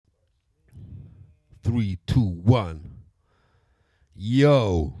3, 2, 1.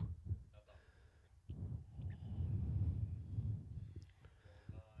 Yo.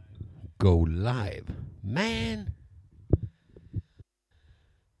 Go live. Man.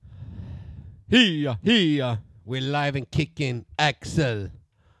 Here. We're live and kicking. Axel.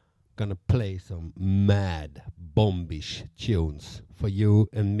 Gonna play some mad, bombish tunes for you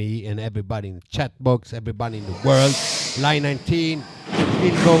and me and everybody in the chat box, everybody in the world. Line 19.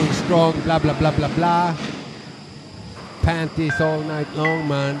 Still going strong. Blah, blah, blah, blah, blah. Panties all night long,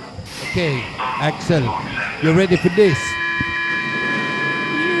 man. Okay, Axel, you ready for this?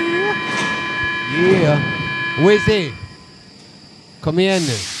 Yeah. Wizzy, kom igen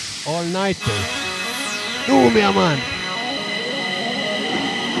nu. All nighter. Ja, man.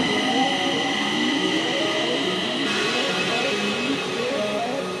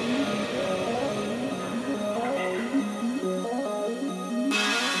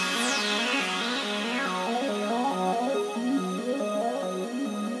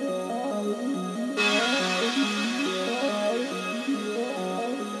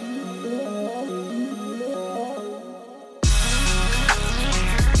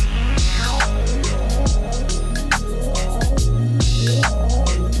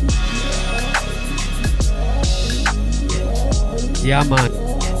 Yeah, man.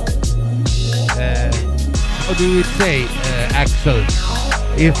 How do you say, Axel?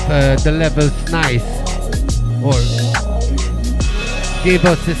 If the level's nice, or give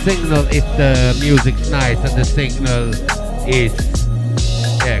us a signal if the music's nice and the signal is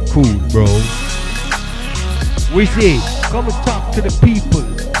cool, bro. We see. Come and talk to the people.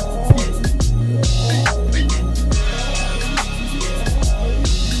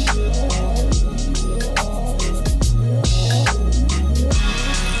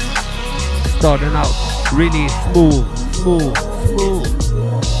 Starting out really smooth.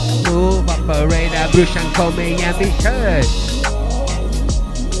 Operator, brorsan kommer igen, vi kör.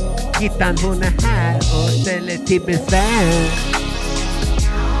 Gittan hon är här och ställer till besvär.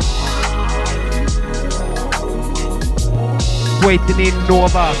 Waiting in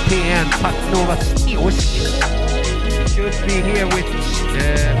Nova, PN, Pat Nova Sniosk. Should be here with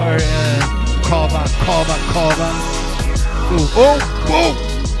her Kava.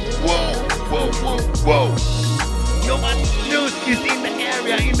 Whoa. No one knows is in the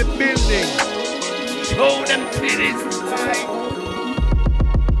area, in the building. Show them titties, right?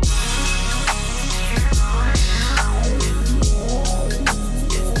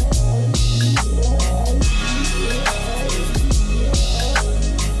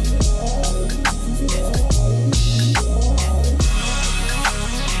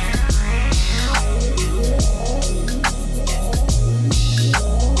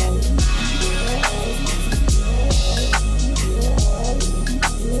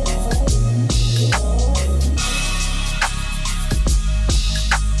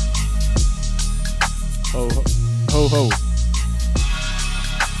 Ho.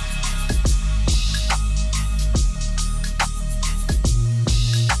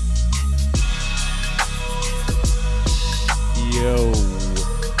 Yo.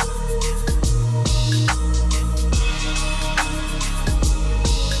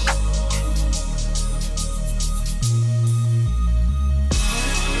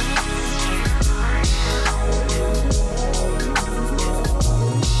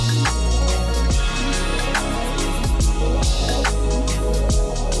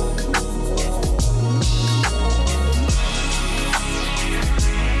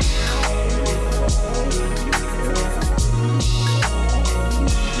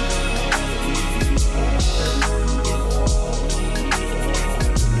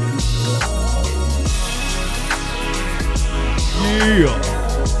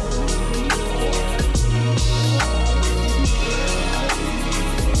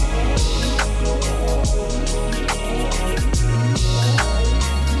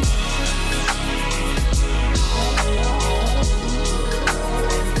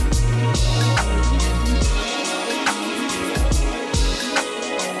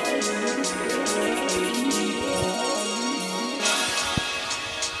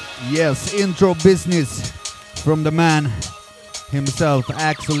 Yes, intro business from the man himself,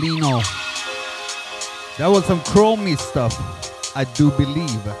 Axelino. That was some chromey stuff, I do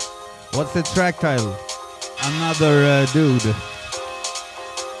believe. What's the track title? Another dude.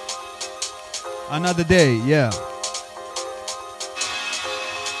 Another day, yeah.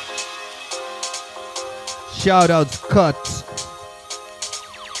 Shoutouts, Cuts.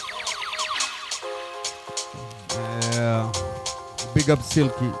 Yeah. Big up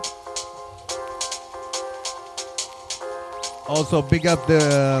Silky. Also big up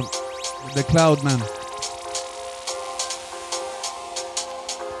the Cloudman.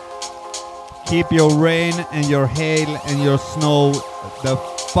 Keep your rain and your hail and your snow the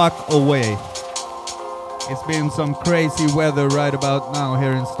fuck away. It's been some crazy weather right about now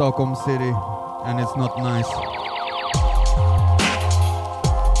here in Stockholm City, and it's not nice.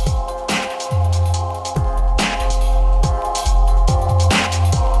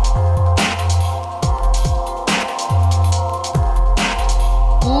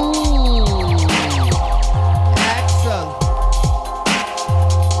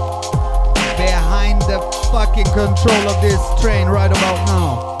 Control of this train right about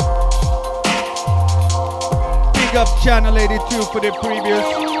now. Big up Channel 82 for the previous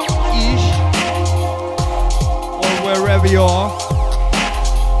ish, or wherever you are.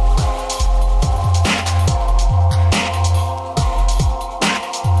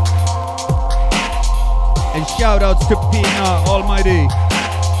 And shout outs to Pina Almighty.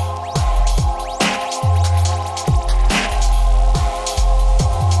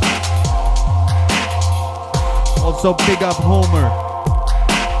 Also big up Homer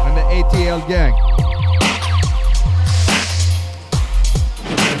and the ATL gang.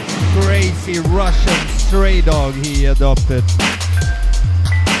 Crazy Russian stray dog he adopted.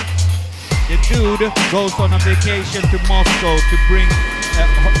 The dude goes on a vacation to Moscow to bring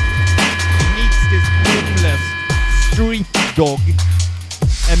meets this homeless street dog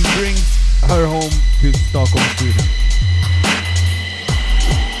and brings her home to Stockholm, Sweden.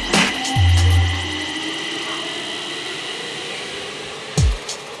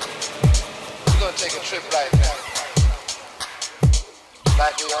 Take a trip right now,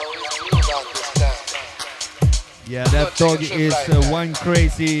 like we always do about this time. Yeah, that dog is one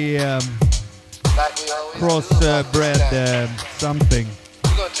crazy crossbred something.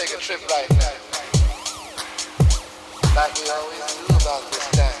 We're gonna take a trip right now, like we always do about this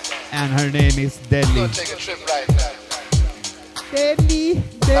time. And her name is Delhi. We're gonna take a trip right now, Delhi, like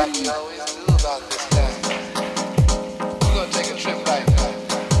Delhi. we always do about this time. We're gonna take a trip right now.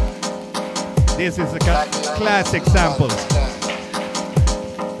 This is a classic sample. We're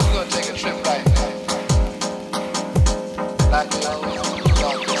gonna take a trip right now, like we always do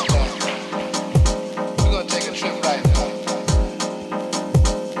about this time. We're gonna take a trip right now,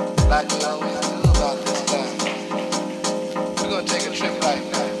 like we always do about this time. We're gonna take a trip right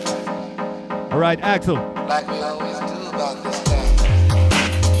now. All right, Axel. Like we always do about this time.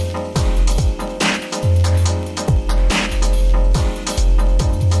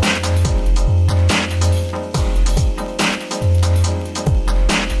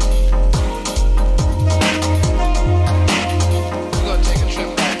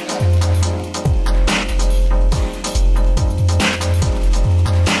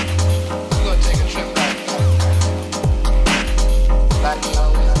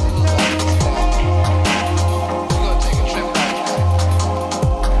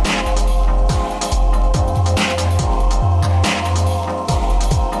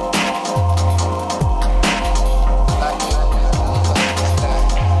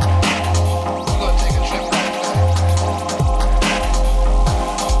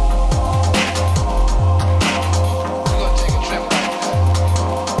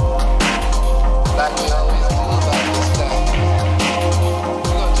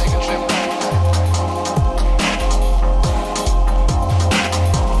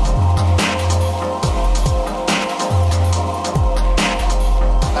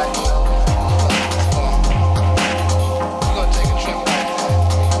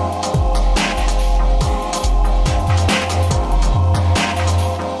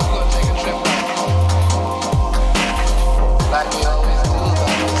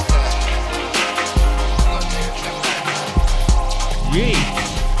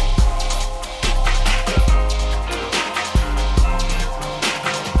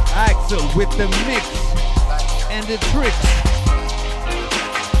 With the mix and the tricks.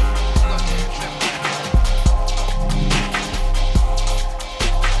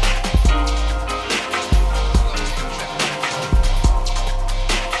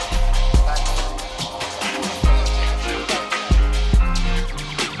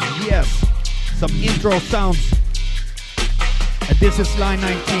 Yes, some intro sounds. And this is Line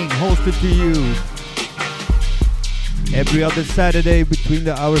 19, hosted to you every other Saturday between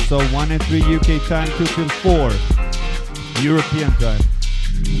the hours of 1 and 3 UK time, 2 till 4 European time.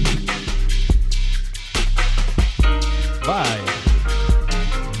 By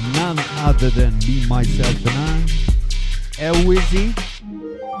none other than me, myself, and I, L-Wiz,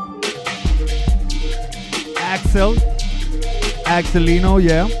 Axelino,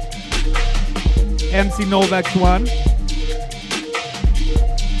 yeah, MC Novak's one,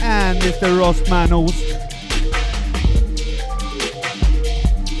 and Mr. Rostman Oost.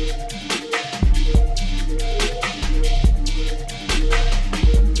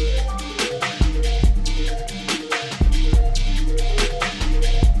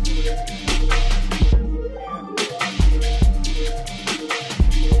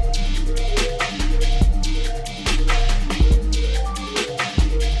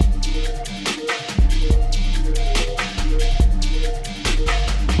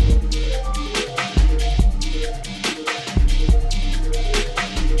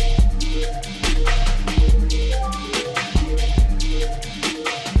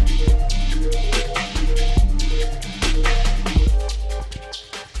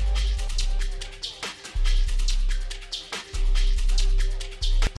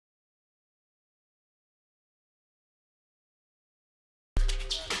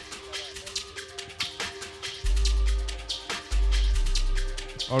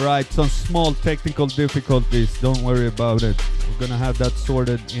 Alright, some small technical difficulties. Don't worry about it. We're gonna have that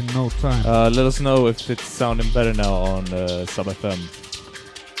sorted in no time. Let us know if it's sounding better now on Sub FM.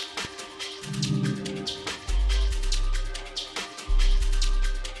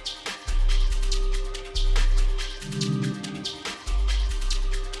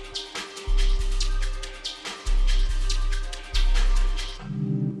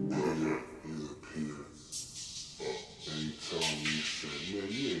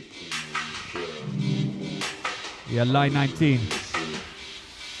 Yeah, line 19.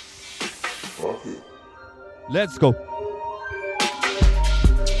 Let's go.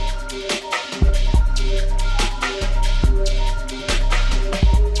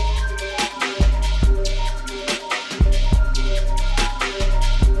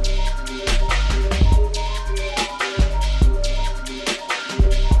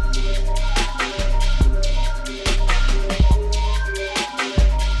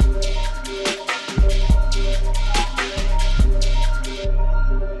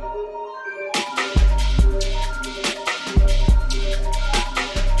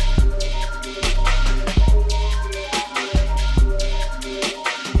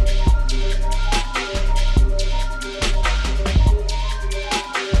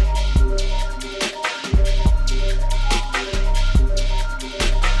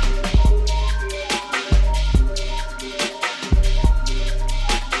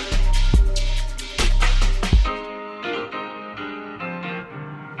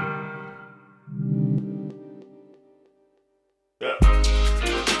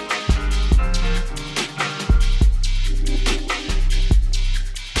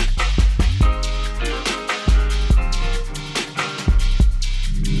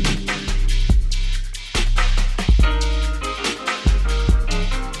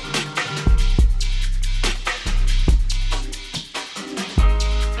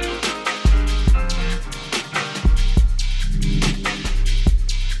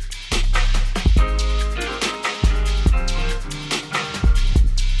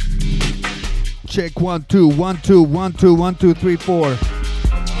 Check 1 2 1 2 1 2 1 2 3 4.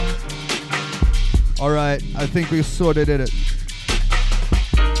 All right, I think we sorted it.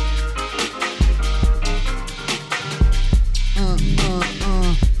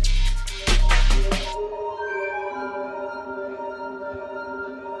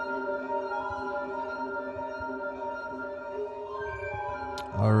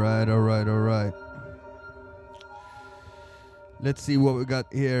 All right. Let's see what we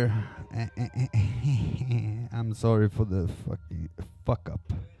got here. I'm sorry for the fucking fuck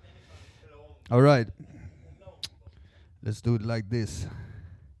up. All right. Let's do it like this.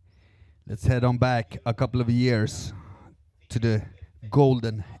 Let's head on back a couple of years to the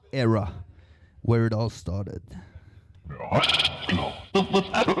golden era where it all started.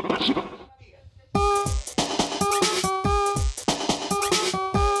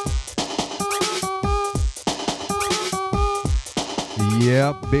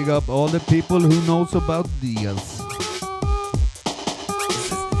 Yeah, big up all the people who knows about Diaz.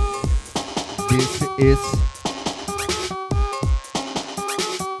 This is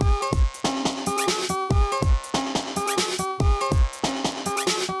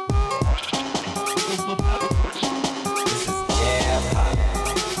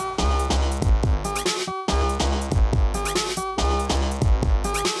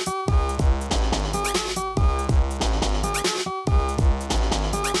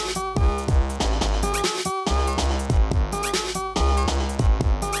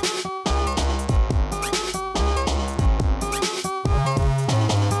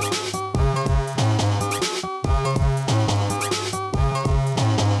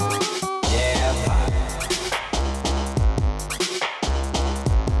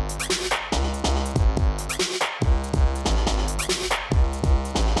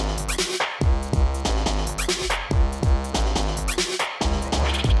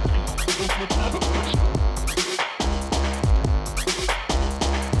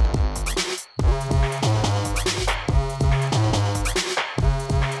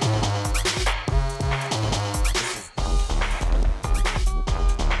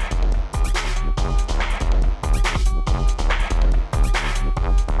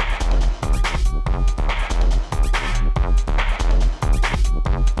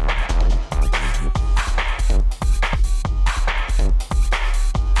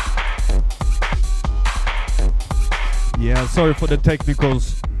sorry for the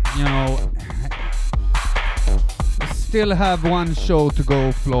technicals, you know. Still have one show to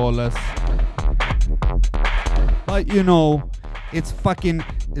go flawless. But you know, it's fucking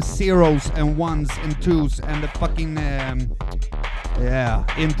zeros and ones and twos and the fucking Yeah,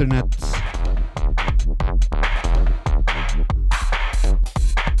 internet.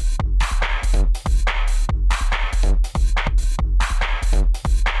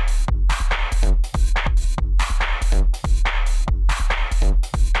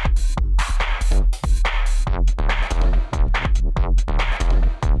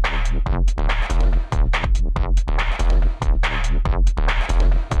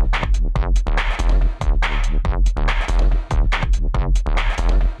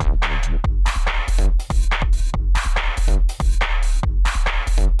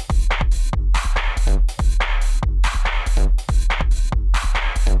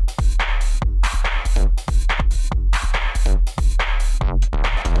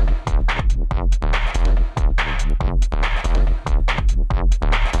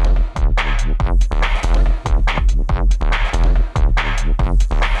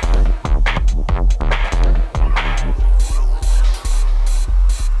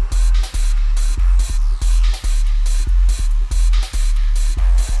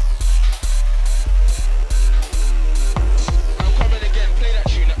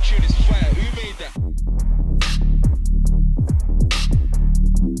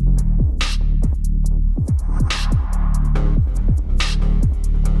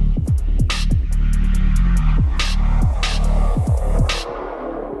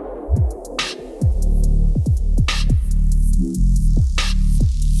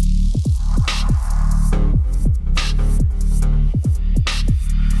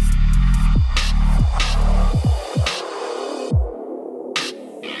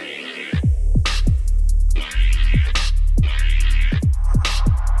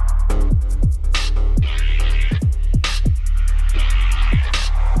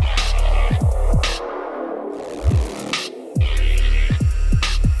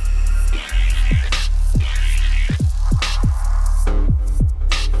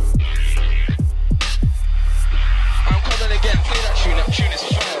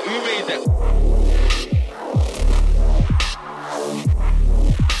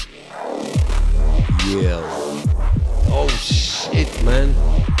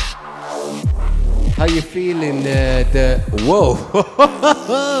 How you feeling? Whoa,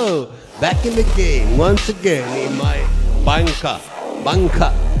 back in the game once again in my banca.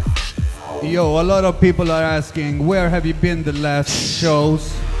 Yo, a lot of people are asking, where have you been the last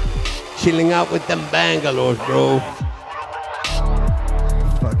shows? Chilling out with them Bangalores, bro.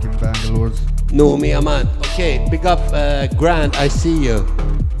 Fucking Bangalores. No, me, man. Okay, big up Grant, I see you,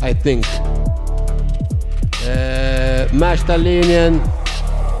 I think. Mastalinian,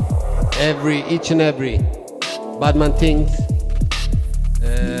 each and every. Badman things.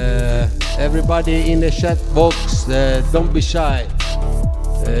 Everybody in the chat box, don't be shy.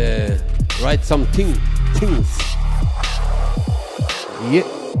 Write some things. Yeah.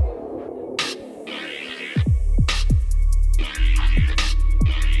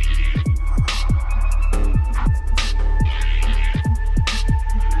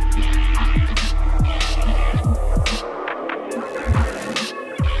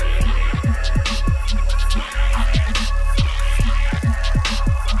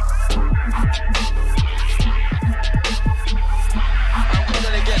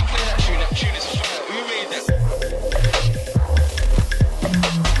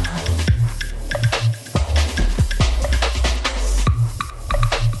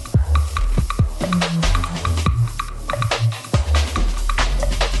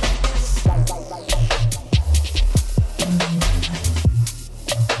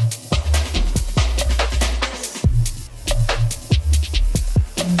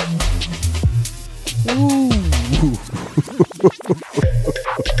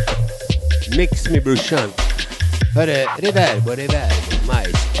 Mix mi brorsan. Hörru, reverb,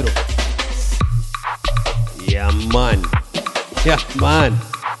 maestro. Ja man.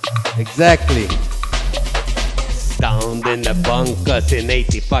 Exactly. Down in the bunkers in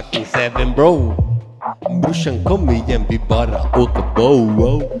 80-7 bro. Brorsan kom igen, vi bara åker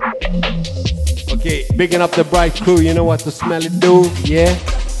bo. Okay, bigging up the bright crew, you know what to smell it do, yeah?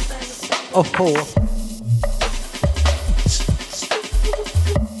 Oh.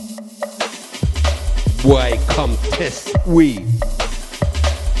 Why come test we?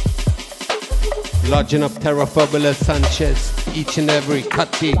 Lodging up Terra Fabulous Sanchez, each and every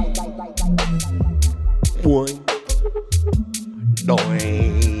cutty. Boing.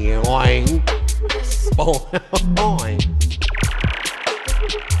 Doing. Boing.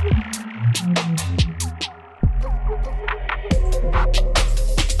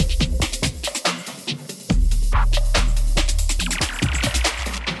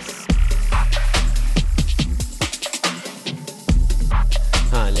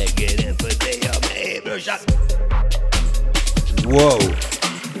 shot. Whoa.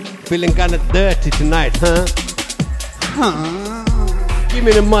 Feeling kinda dirty tonight, huh? Give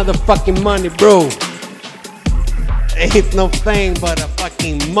me the motherfucking money, bro. Ain't no thing but a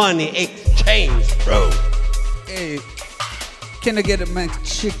fucking money exchange, bro. Hey, can I get a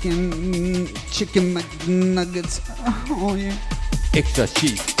chicken McNuggets? Oh yeah. Extra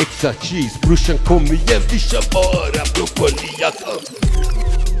cheese. Brorsan kom igen, vi kör bara broccoli, alltså.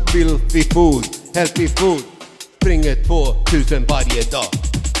 Filthy food, healthy food. Springer 2000 varje dag.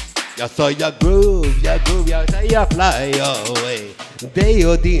 Jag sa jag groove, jag sa jag fly away. Dig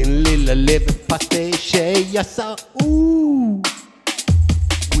och din lilla leverpastej-tjej. Jag sa ooh.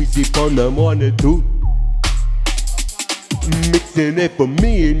 We sip on the morning too. Mixing it for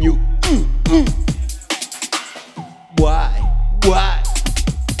me and you. Why?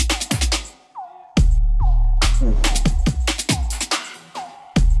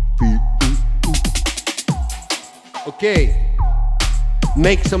 Okay.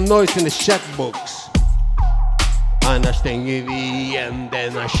 Make some noise in the chat box. Annars stänger vi igen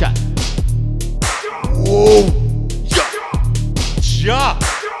denna chatt. Wow! Ja!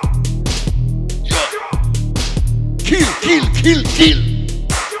 Kill!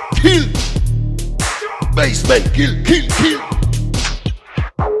 Basement, kill!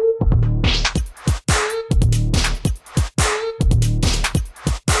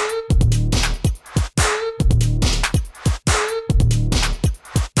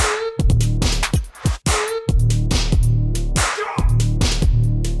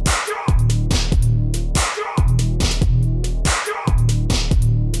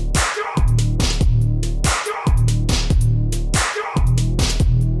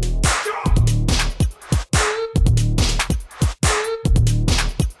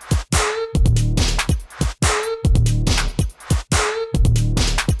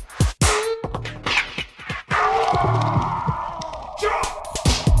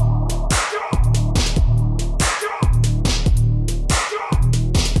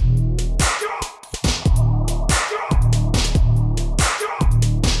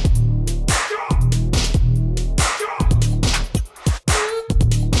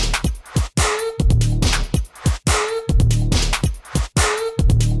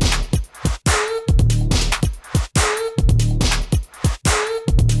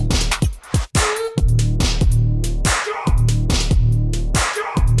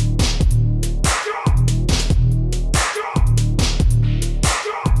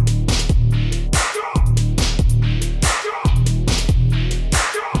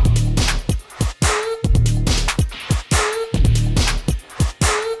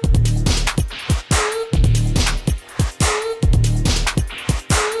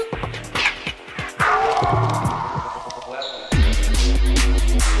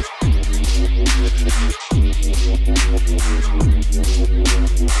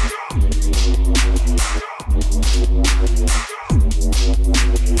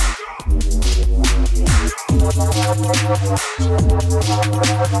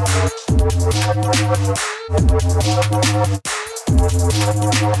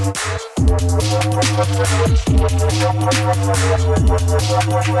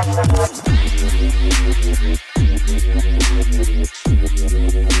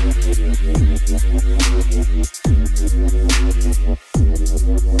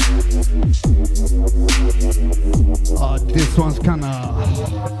 This one's kinda,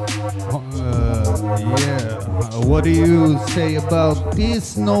 yeah. What do you say about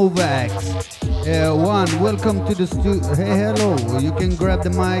this, Novax? Welcome to the studio. Hey, hello. You can grab the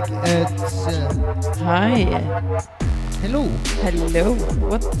mic at. Hi. Hello. Hello.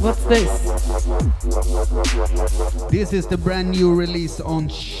 What's this? This is the brand new release on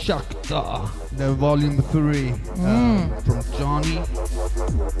Shakta, the volume 3 from Johnny.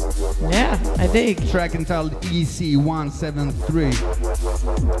 Yeah, I dig. Track entitled EC173.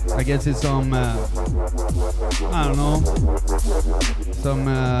 I guess it's some, I don't know, some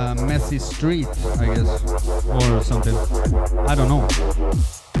messy street, I guess, or something. I don't know.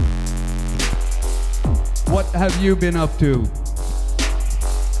 What have you been up to?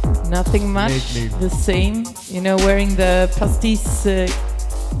 Nothing much. Lately. The same. You know, wearing the pastis.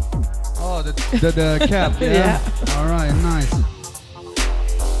 Oh, the cap, yeah? Yeah. All right, nice.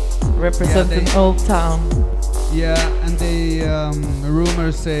 Representing Old Town. Yeah, and they,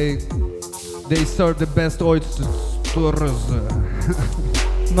 rumors say they serve the best oysters.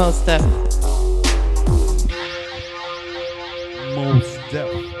 Most of. Most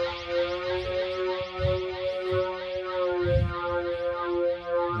def.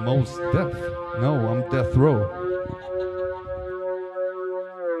 Most def. No, I'm death row.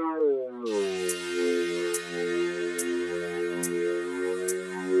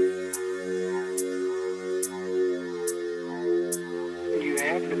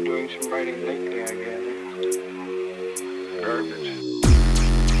 lately, I gather. Garbage.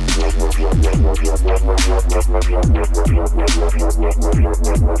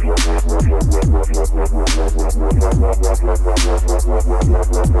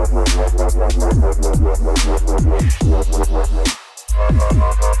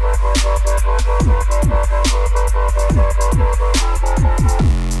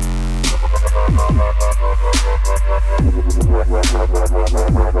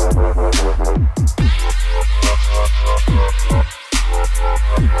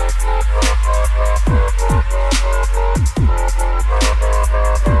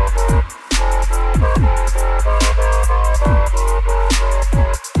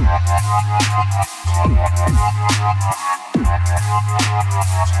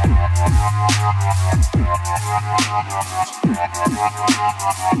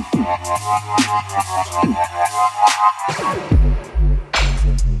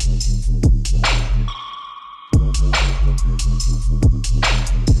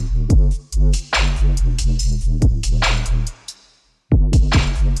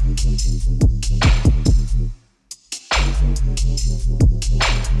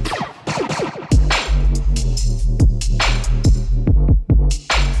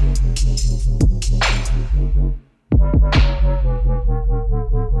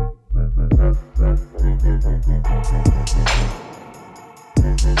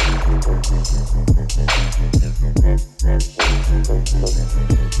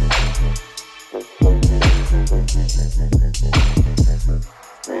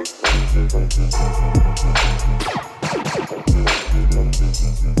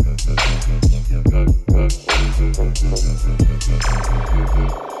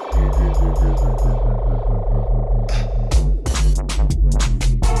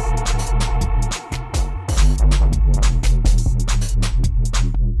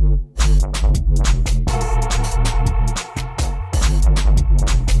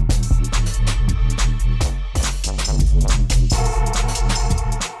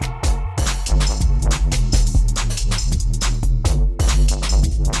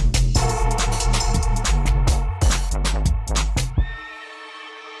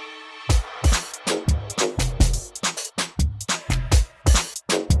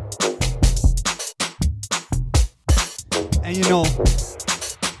 And you know,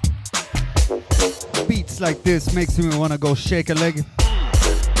 beats like this makes me want to go shake a leg.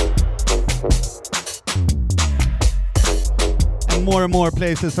 And more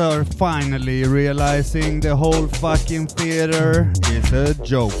places are finally realizing the whole fucking theater is a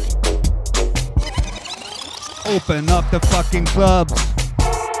joke. Open up the fucking clubs.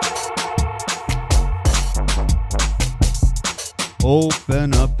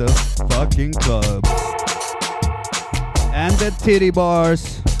 Open up the fucking clubs. And the titty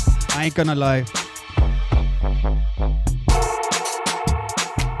bars. I ain't gonna lie.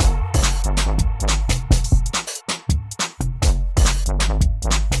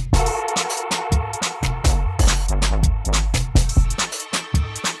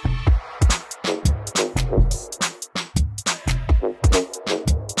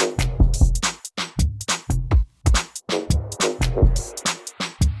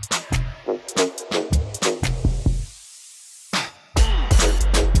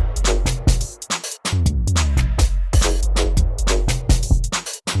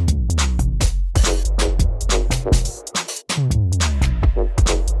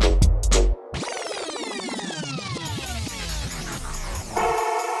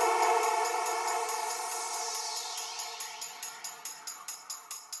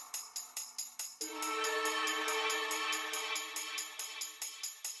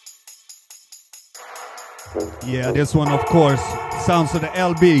 Yeah, this one, of course, sounds of the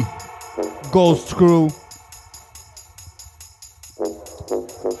LB Ghost Crew.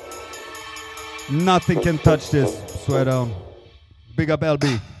 Nothing can touch this, swear down. Big up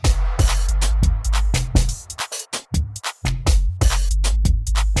LB.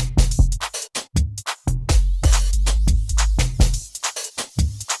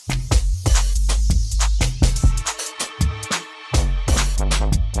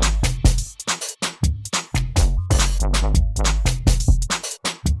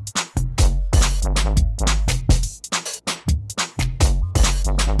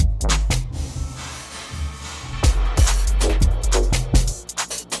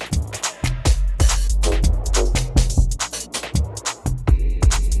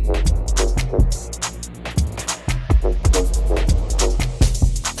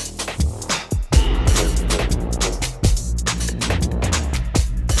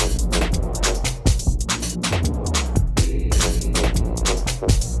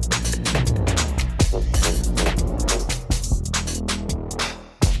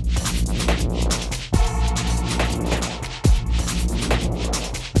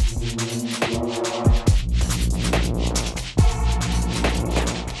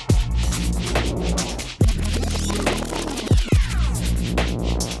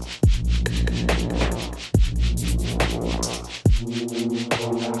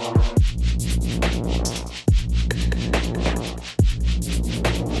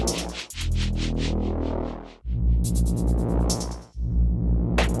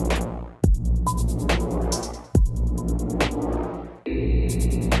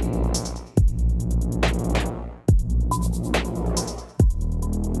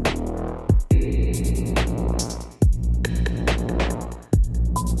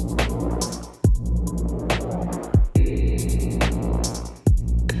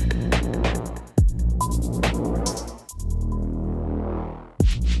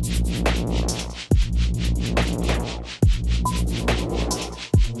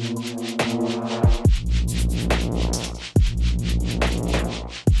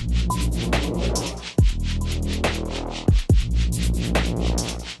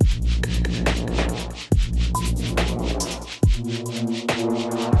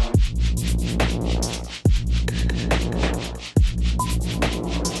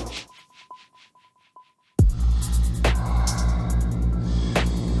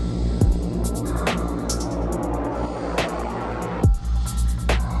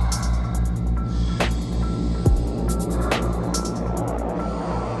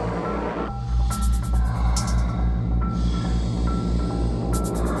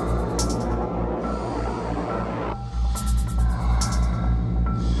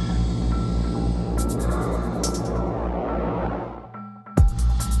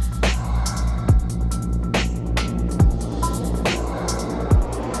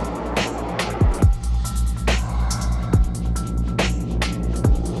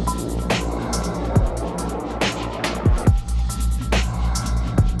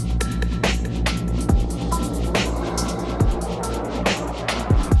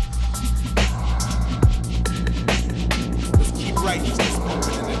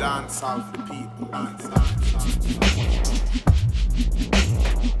 pumping in the dance hall for the people.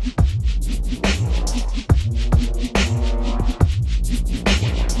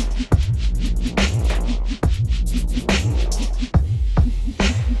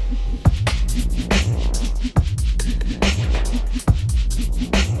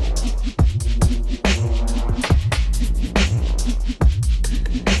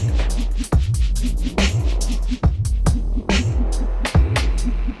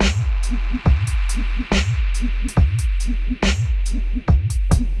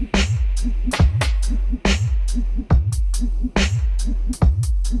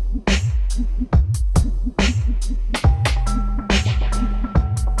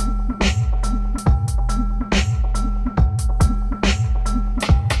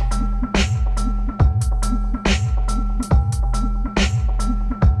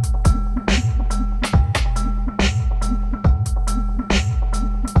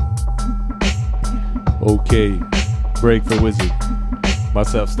 Okay, break for Wizard.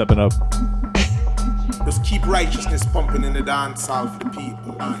 Myself stepping up. Just keep righteousness pumping in the dance hall for the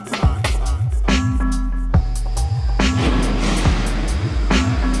people.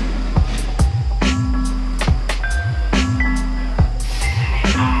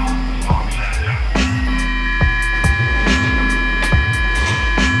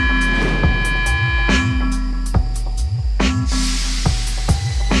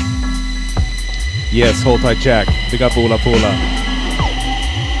 Yes, hold tight Jack. Big up Ola Pola.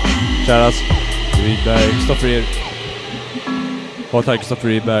 Shoutouts Rydberg, Kristoffer. Hold tight Kristoffer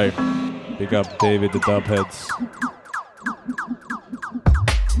Rydberg. Big up David the Dubheads.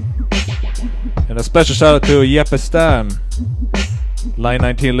 And a special shout out to Jeppe Stam, Line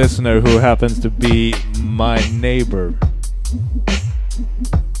 19 listener who happens to be my neighbor.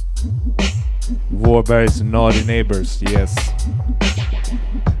 Warberg's naughty neighbors, yes.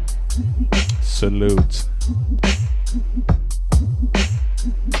 Salute.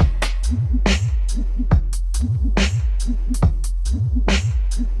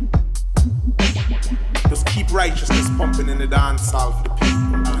 Just keep righteousness pumping in the dance hall for the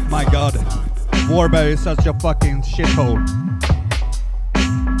people. My God, Warberg is such a fucking shithole.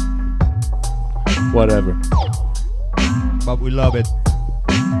 Whatever. But we love it.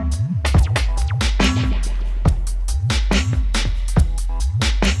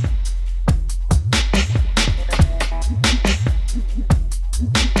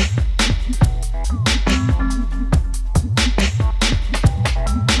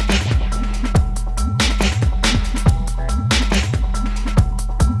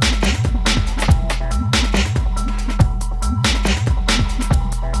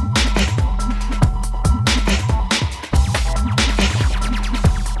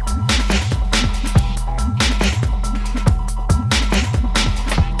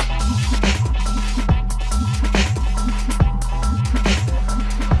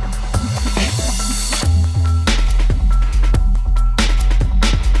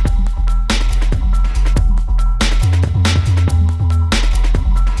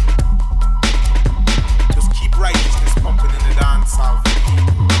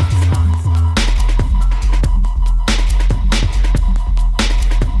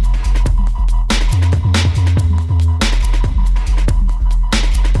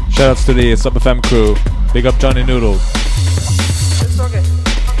 Shoutouts to the Sub FM crew. Big up Johnny Noodle.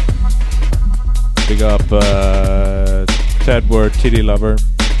 Big up Tedward Titty Lover.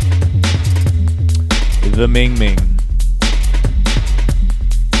 The Ming Ming.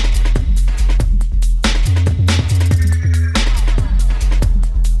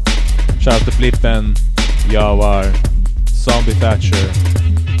 Shout out to Flippen, Jawar, Zombie Thatcher,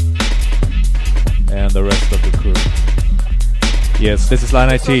 and the rest of the crew. Yes, this is Line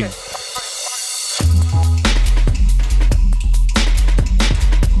 19.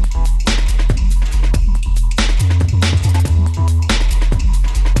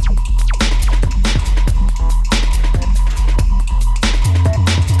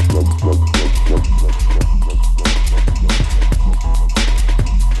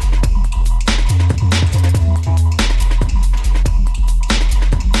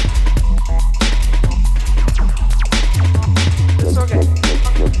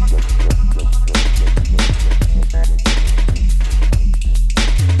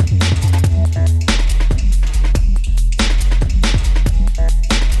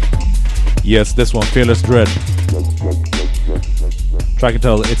 Yes, this one, Fearless Dread. Track and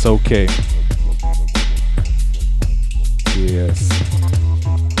tell, it's okay. Yes.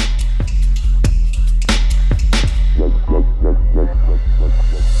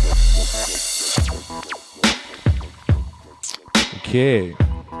 Okay.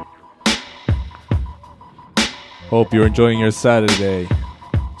 Hope you're enjoying your Saturday.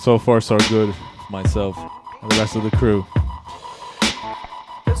 So far, so good. Myself and the rest of the crew.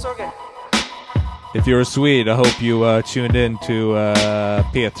 It's okay. If you're a Swede, I hope you tuned in to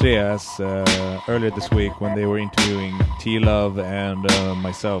P3 earlier this week when they were interviewing T-Love and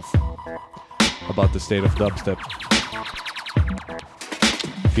myself about the state of dubstep.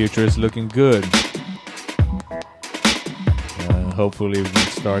 Future is looking good. Hopefully we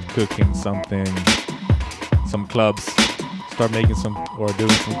can start cooking something, some clubs, start making some or doing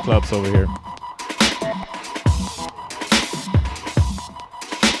some clubs over here.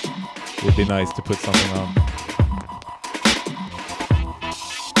 Would be nice to put something on.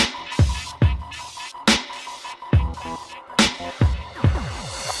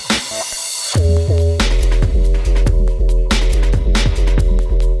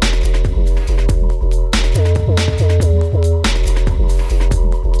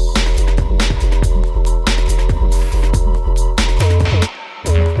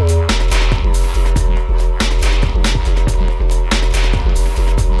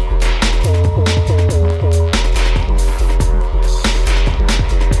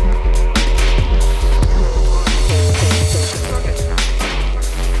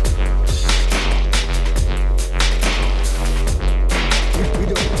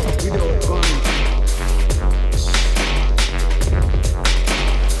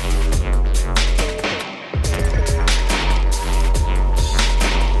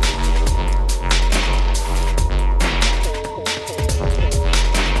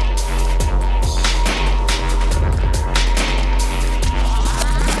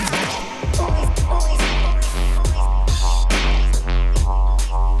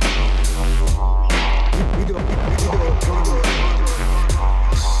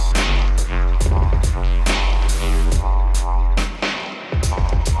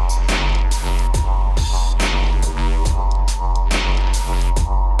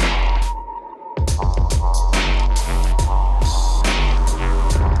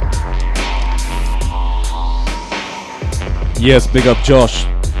 Yes, big up Josh.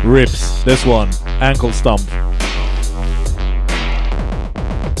 Rips. This one. Ankle stomp.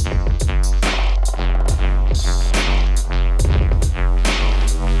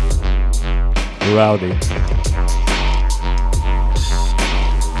 Rowdy.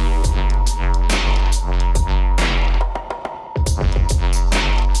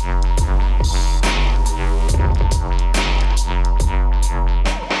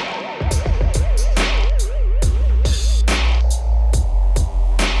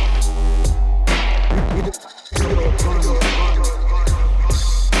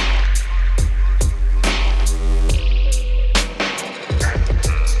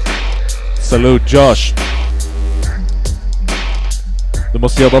 Salute Josh. Du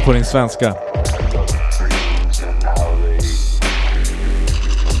måste jobba på din svenska.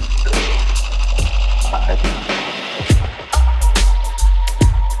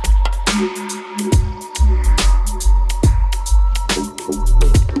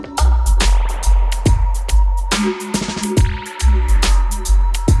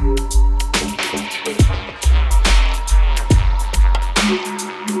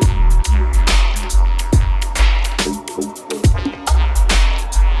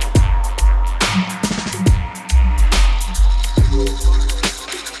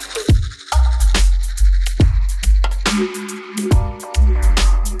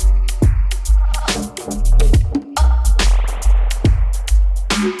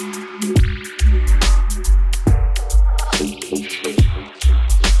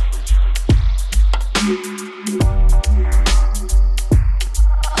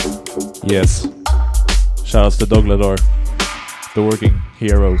 Yes. Shoutouts to Doglador, the working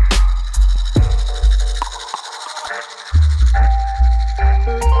hero.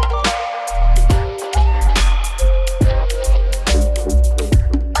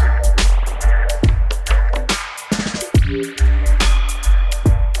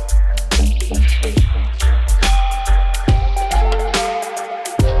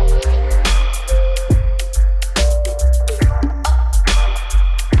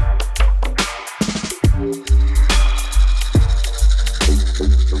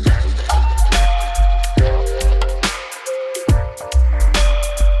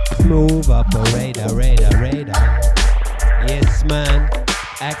 Move operator, radar. Yes, man.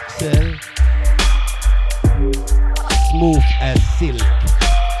 Axel. Smooth as silk.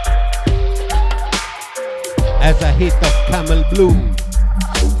 As a hit of Camel Blue.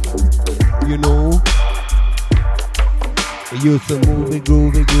 You know. Use the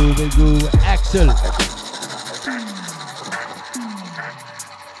groovy. Axel.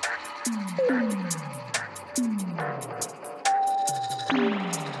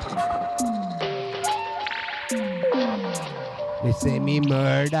 They say me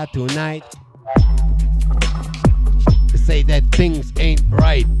murder tonight. They say that things ain't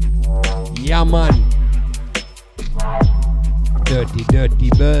right. Yeah, man. Dirty, dirty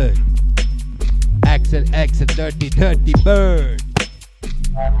bird. Axel, Axel, dirty, dirty bird.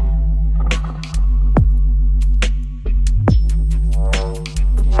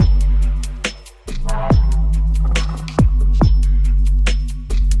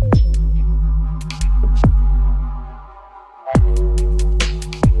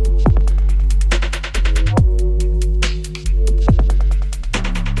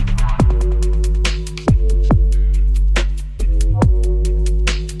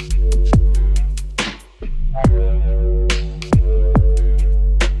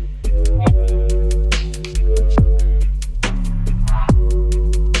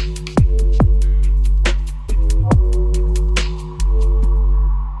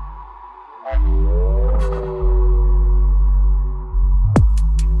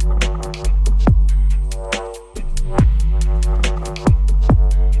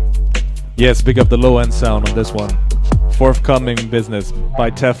 Yes, big up the low end sound on this one. Forthcoming Business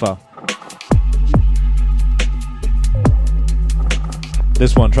by Tefa.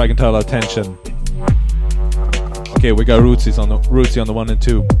 This one, Track and Tell Attention. Okay, we got Rootsy on the 1 and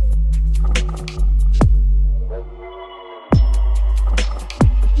 2.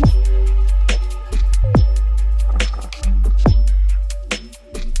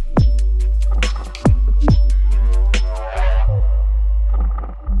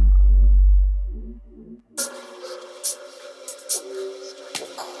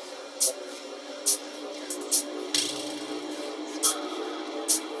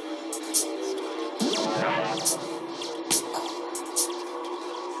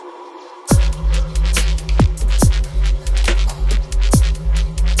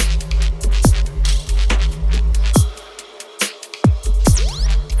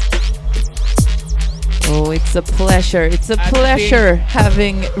 It's a pleasure. It's a pleasure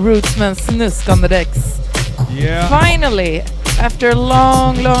having Rootsman Snusk on the decks. Yeah. Finally, after a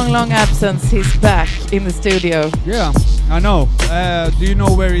long absence, he's back in the studio. Yeah, I know. Do you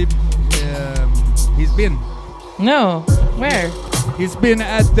know where he's been? No, where? He's been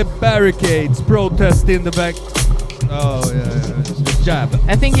at the barricades protesting the back. Oh, yeah, the jab.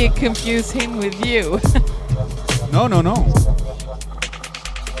 I think you confuse him with you. No.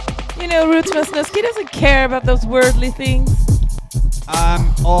 You know, Rootsman Snusk, he doesn't care about those worldly things.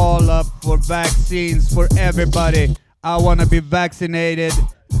 I'm all up for vaccines for everybody. I want to be vaccinated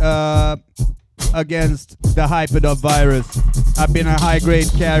against the hyperdub virus. I've been a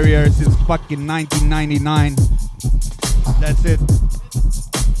high-grade carrier since fucking 1999. That's it.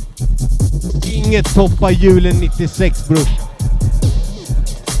 Inget toppar julen 96, bror.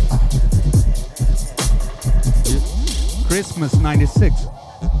 Christmas 96.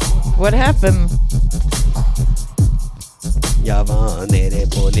 What happened? Jag var nere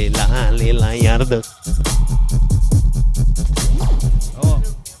på lilla Gärdet. Oh.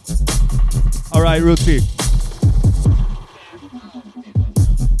 All right, Rootsy.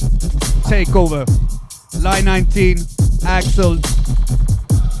 Take over. Line 19, Axel.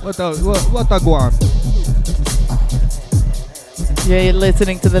 What a guan? You're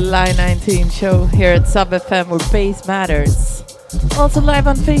listening to the Line 19 show here at Sub FM where bass matters. Also live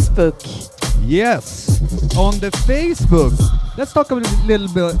on Facebook. Yes, on the Facebook. Let's talk a little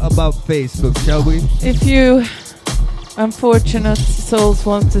bit about Facebook, shall we? If you unfortunate souls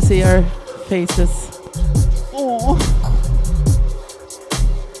want to see our faces. Oh.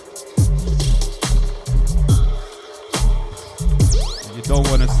 You don't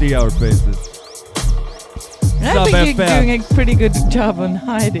want to see our faces. I think you're doing a pretty good job on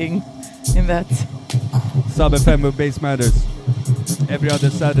hiding in that. Sub FM with Bass Matters. Every other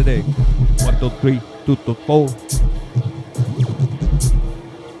Saturday. 1 to 3, 2 to 4.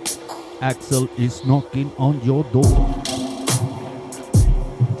 Axel is knocking on your door.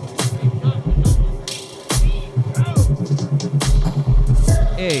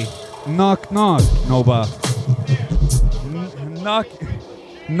 Hey, knock knock, Nova. Knock.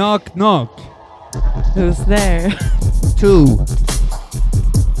 Who's there? 2.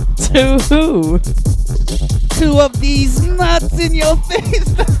 To who? 2 of these nuts in your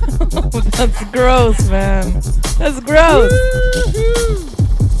face. Oh, that's gross, man. That's gross.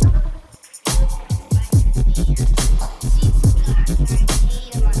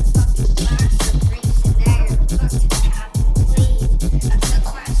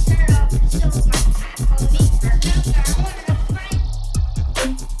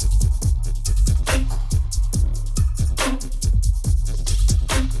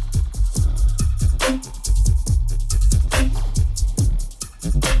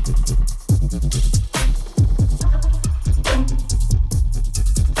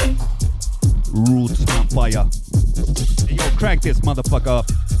 Roots on fire. Hey, yo, crank this motherfucker up.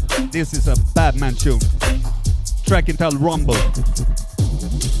 This is a bad man tune. Track entitled Rumble.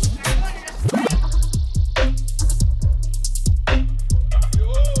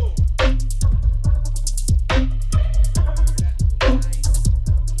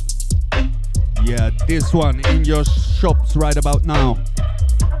 Yeah, this one in your shops right about now.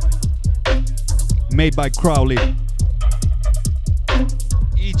 Made by Crowley.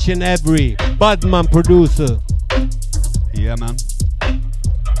 Each and every Badman producer. Yeah, man.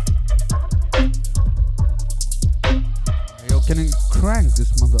 Yo, can I crank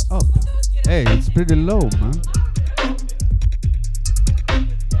this mother up? Hey, it's pretty low, man.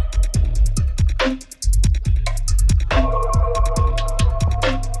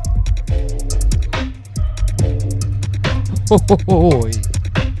 Oh,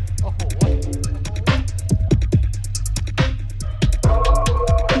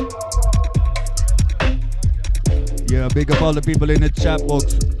 yeah, big up all the people in the chat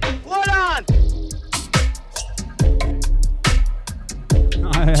box. Hold on!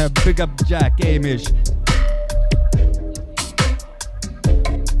 Big up Jack, Amish.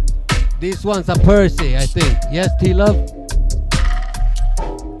 This one's a Percy, I think. Yes, T-Love?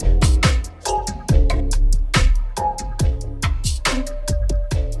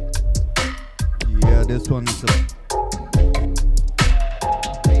 Yeah, this one is a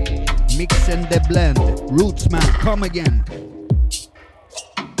mix and the blend. Roots man, come again.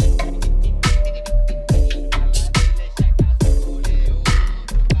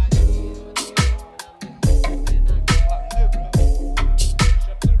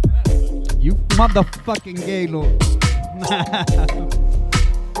 You motherfucking gay lord.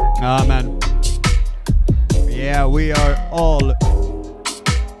 Ah, man. Yeah, we are all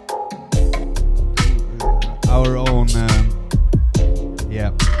our own.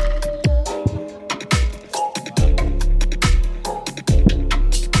 Yeah.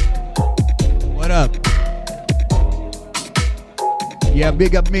 What up? Yeah,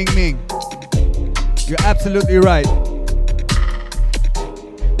 big up Ming Ming. You're absolutely right.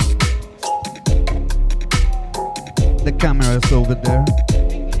 The camera's over there.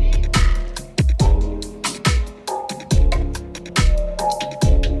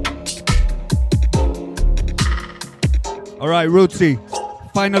 All right, Rootsy,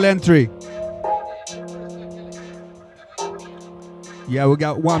 final entry. Yeah, we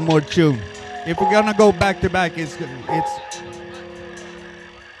got one more tune. If we're gonna go back to back, it's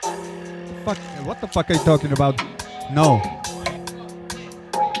fuck. What the fuck are you talking about? No.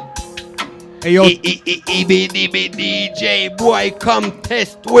 Hey yo, DJ boy, come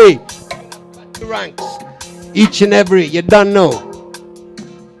test way. Ranks. Each and every, you don't know.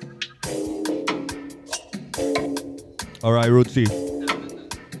 all right, Rootsy.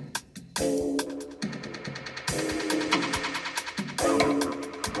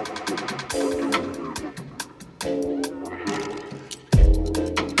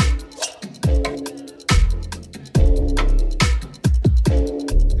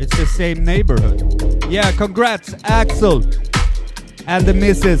 It's the same neighborhood. Yeah, congrats, Axel and the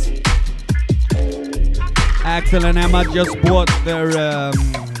missus. Axel and Emma just bought their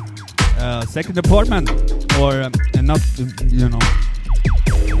second apartment, or and not, you know,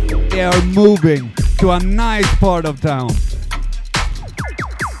 they are moving to a nice part of town,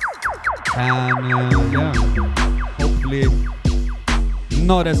 and yeah, hopefully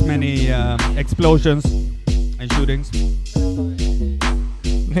not as many explosions and shootings.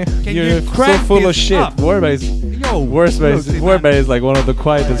 You're so crank full of this shit. up? Warberg is like one of the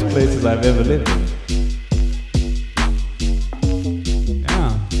quietest places I've ever lived in.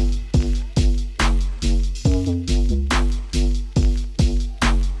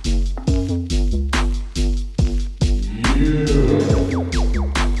 Yeah.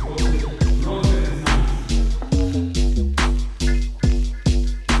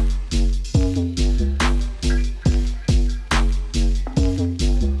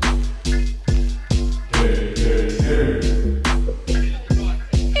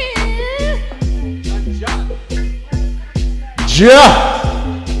 Yeah.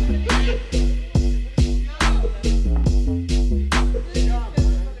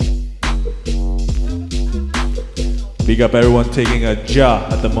 Big up everyone taking a ja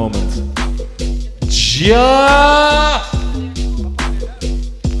at the moment. Ja.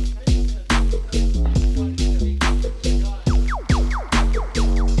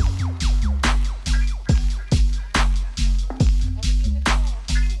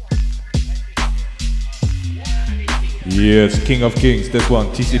 Yes, King of Kings, this one,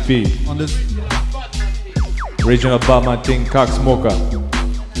 TCP. On this, Regional Batman Thing, Cock Smoker.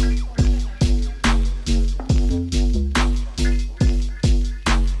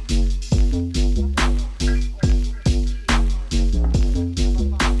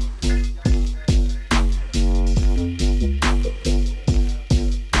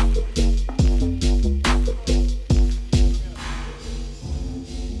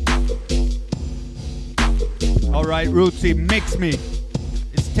 Alright, Rootsy, mix me.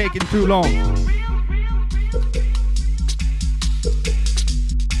 It's taking too long.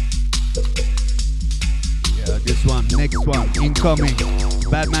 Yeah, this one, next one, incoming.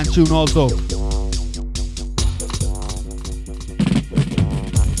 Batman tune also.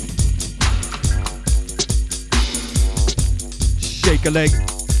 Shake a leg.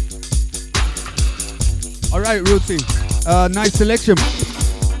 Alright, Rootsy. Nice selection.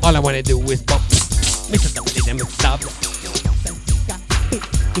 All I wanna do is bop.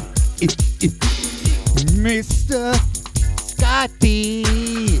 Mr. Scotty.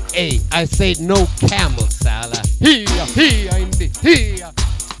 Hey, I say no camel salad. Here, in the here.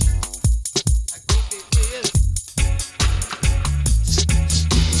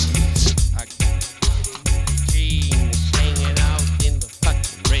 I got jeans hanging out in the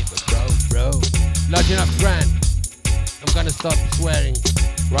fucking river, bro. Large enough grand. I'm gonna stop swearing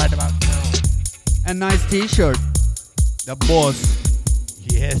right about now. A nice t-shirt. The boss.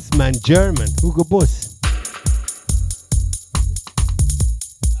 Yes, man, German. Hugo Boss.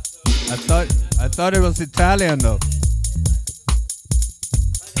 I thought it was Italian though.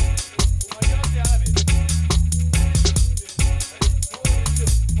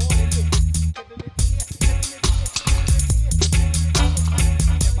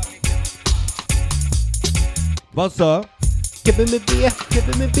 Vad så? Give me beer, give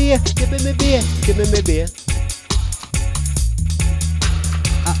me beer, give me beer, give me beer.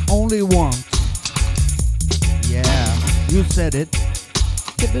 I only want. Yeah, you said it.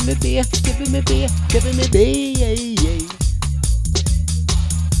 Give me beer, give me beer, give me beer.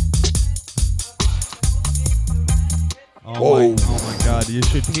 Oh my god, you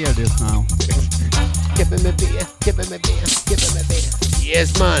should hear this now. Give me beer, give me beer, give me beer.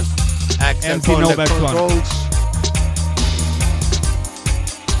 Yes, man. Axel MC on the Novak one. controls.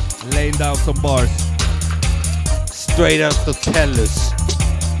 Laying down some bars. Straight up to Tellus.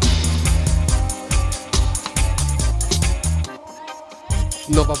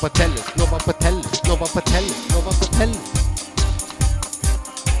 Nova Patellis, Nova Patellis, Nova Patellis, Nova Patellis.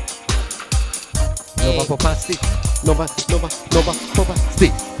 Nova Popasti, Nova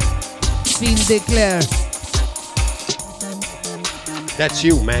Popasti. Sinclair. That's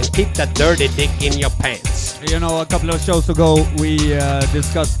you, man. Keep that dirty dick in your pants. You know, a couple of shows ago we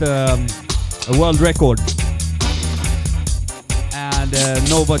discussed a world record. And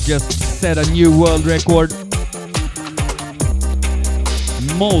Nova just set a new world record.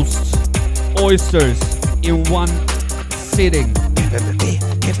 Most oysters in one sitting.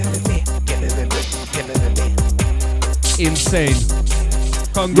 Insane.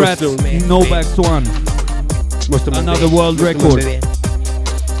 Congrats, Novak Swan. Another world record.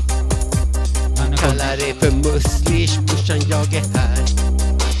 Kallar det för muslish, brorsan jag är här.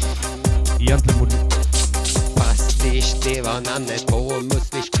 Egentligen borde... Pastish, det var namnet på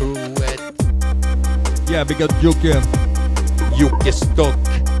muslish-crewet. Yeah, we got Jocke. Jocke Stock.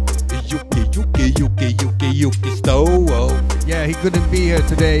 Jocke Stow. Yeah, he couldn't be here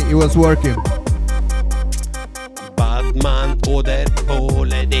today, he was working. Badman på det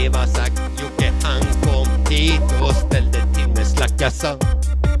hålet, det var sagt. Jocke han kom hit och ställde till med slackassa.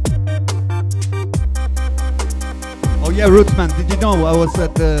 Oh yeah, Rootsman, did you know I was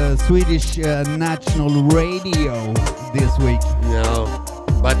at the Swedish National Radio this week? No,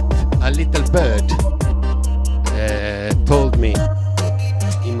 but a little bird told me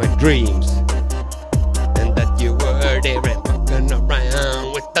in my dreams and that you were there and walking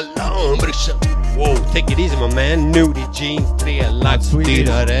around with the long brorsan. Whoa, take it easy, my man. Nudie jeans, 3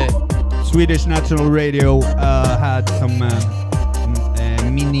 laxdyrare. Swedish National Radio had some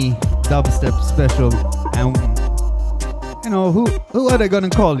mini dubstep special, and you know who are they gonna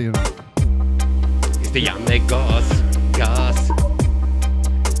call you? It's the Janne Gas.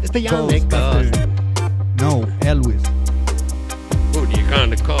 It's the Janne Gas. No, L-Wiz. Who do you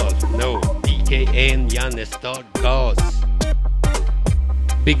gonna call? No, DKN Janne Start Gas.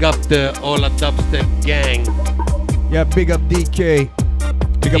 Big up the Alla Dubstep gang. Yeah, big up DK.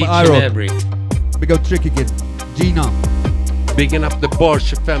 Big up Each and Iro. every. Big up Tricky Kid. Gina. Bigging up the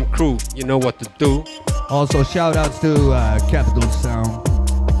Borsche Fam crew. You know what to do. Also, shout outs to Capital Sound.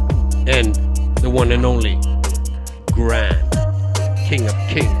 And the one and only Grand King of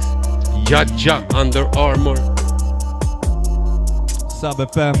Kings, Jaja Under Armour. Sub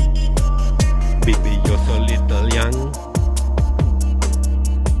FM. Baby, you're so little young.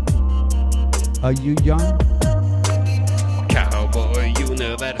 Are you young? Cowboy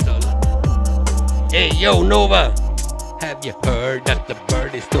Universal. Hey, yo, Nova. Have you heard that the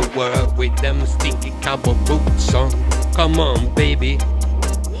bird is the word with them stinky cowboy boots on? Come on, baby.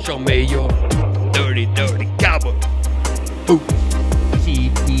 Show me your dirty, dirty cowboy.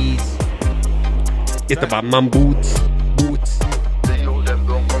 cheapies. It's about my boots.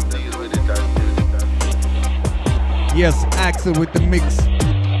 Yes, Axel with the mix.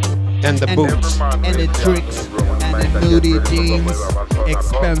 And the boots. And the tricks. And the nudie jeans.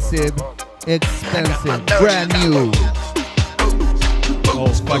 Expensive. Brand new. Oh,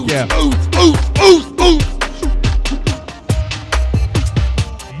 fuck yeah.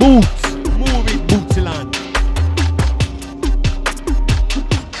 Boots. Move it, Bootsland.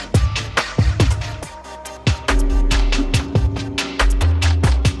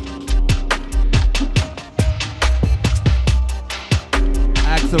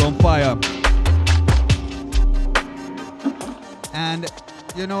 Axel on fire. And,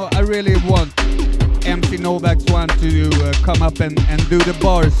 you know, I really want MC Novak's one to come up and do the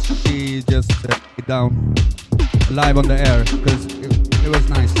bars she just put down live on the air, because it was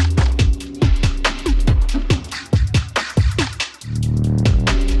nice.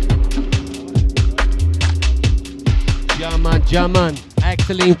 German,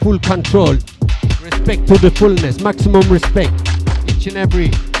 Axel in full control. Respect to the fullness, maximum respect. Each and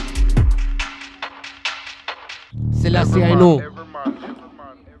every. Selassie, I know.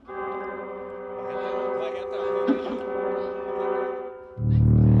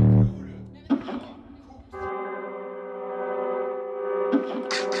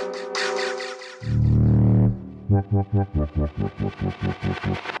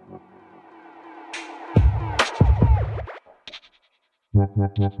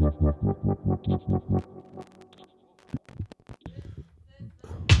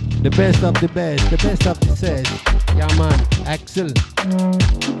 The best of the best, the best of the set. Yeah man, Axel.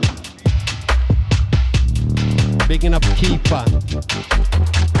 Bigging up Keeper.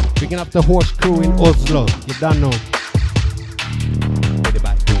 Bigging up the horse crew in Oslo. You don't know. Put it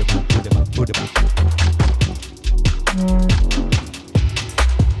back, put it back, put it back, put it back.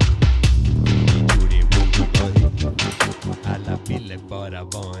 Alla ville bara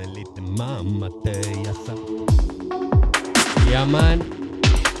vara en liten mammatöja. Ja man.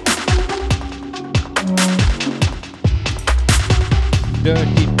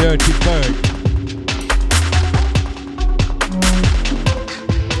 Dirty, dirty bird.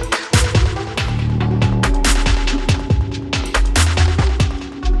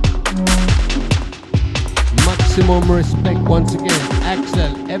 Maximum respect once again.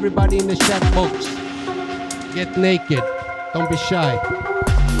 Axel, everybody in the chat box. Get naked. Don't be shy.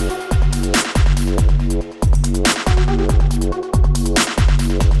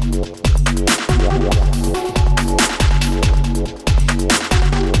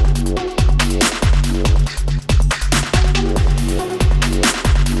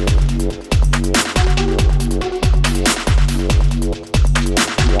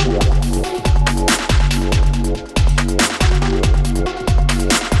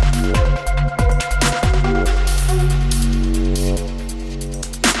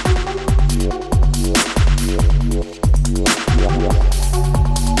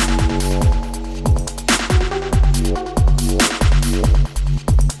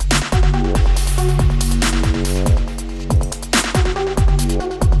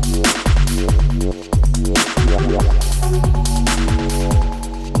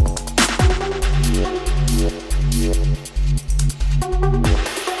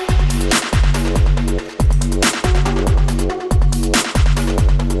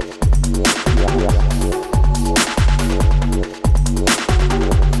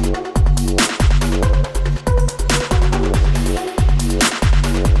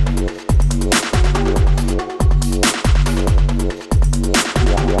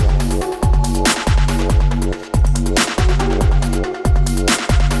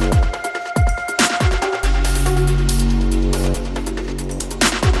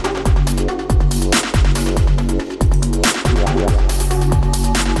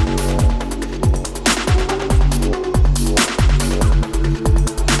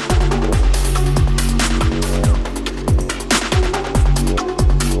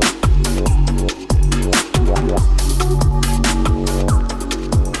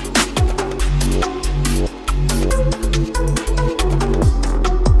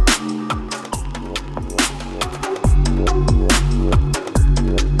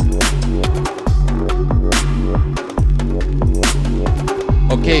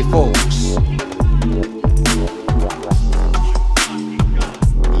 Okay, folks.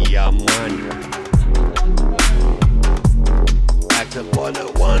 Yeah, man. Axel for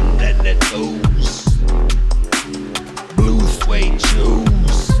the one and the twos. Blue suede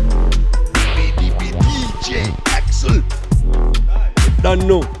shoes. DJ Axel. Don't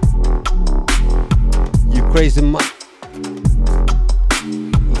know. You crazy man.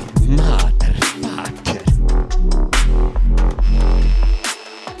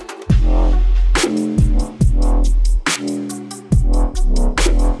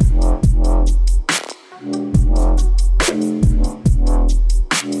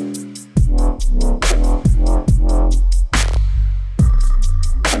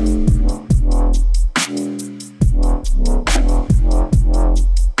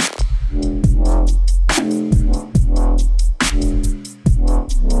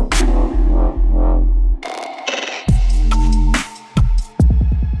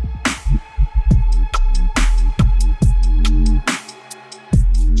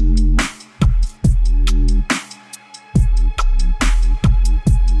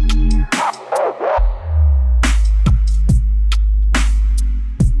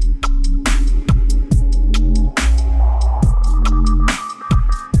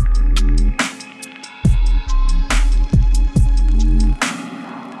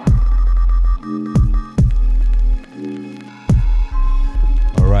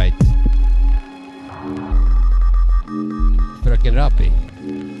 Vilken rappi.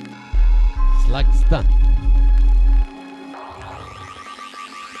 Slagsta.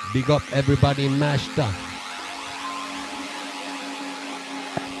 Big up everybody in Märsta.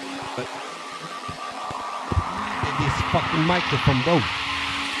 This fucking microphone, bro.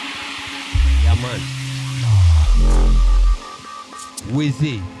 Yeah, man.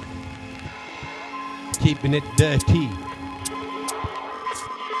 Wizzy. Keeping it dirty.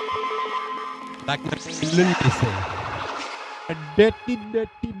 Like my Lundy say. A dirty,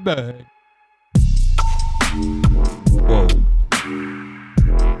 dirty bird. Whoa.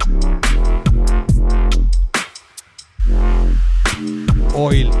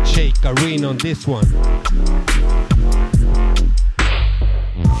 Oil shakerine on this one.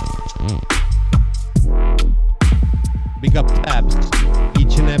 Big up tabs,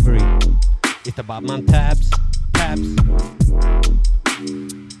 each and every. It's about man tabs, tabs.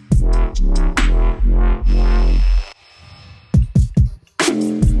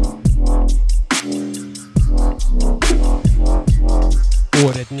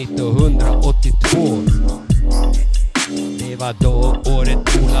 Året 1982. Det var då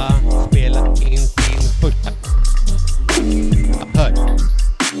året Ola spelade in sin första. Hör.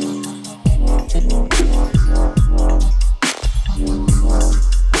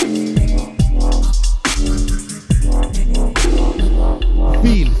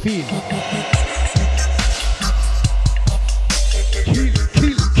 Feel.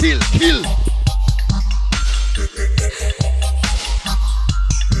 Kill.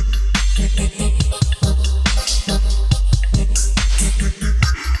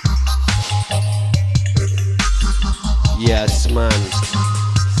 Yes, man.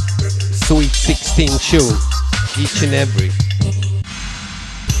 Sweet 16 tune, each and every.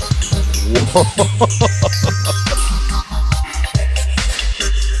 Whoa.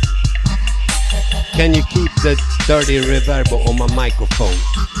 Can you keep the dirty reverb on my microphone?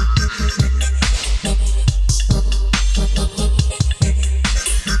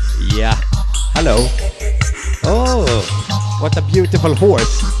 Yeah. Hello. Oh, what a beautiful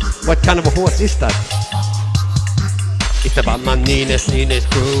horse. What kind of a horse is that? It's about my Nina's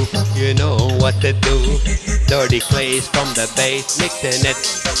crew. You know what to do. Dirty clays from the base, mixing it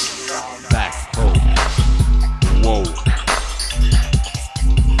back home. Whoa.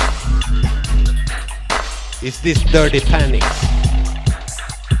 Is this Dirty Panics?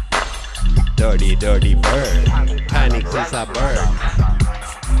 Dirty bird. Panics is a bird.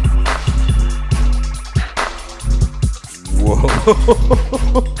 Whoa.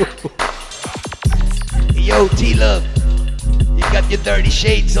 Yo, T-Love. You got your dirty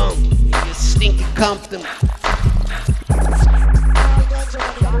shades on. You stinky Compton.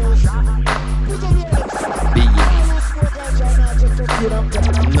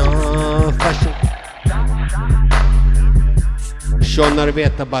 No fashion. Tjonar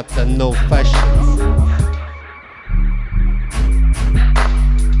vet about the no fashion.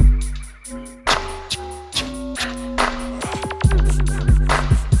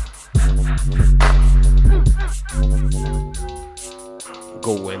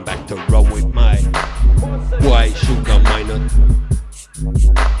 Going back to row with my white sugar minor.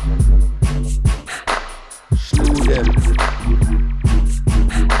 Slew them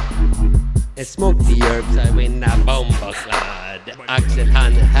and smoke the herbs. I win a bombaklad. Axel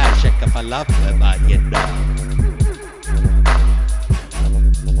han här käkar falafel varje dag.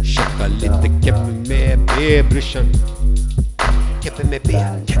 Käkar lite keppe med B brorsan. Keppe med B.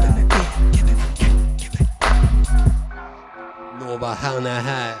 Nova han är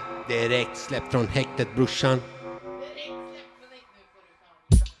här. Direkt släppt från häktet brorsan.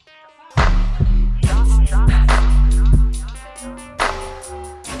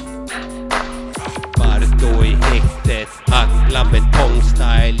 Stå i häktet, ackla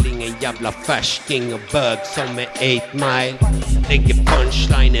betongstyle. Ingen jävla färsking och bög som är 8 mile. Lägger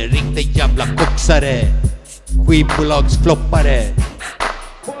punchliner, riktigt jävla koksare. Skivbolagsfloppare.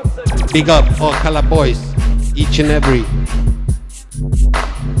 Big up all Kalla boys, each and every.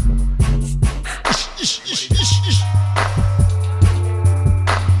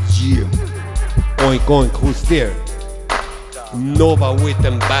 Yeah. Oink oink, who's there? Nova with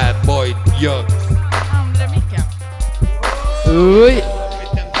them bad boy jugs. Ooh.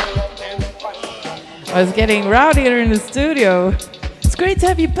 I was getting rowdier in the studio. It's great to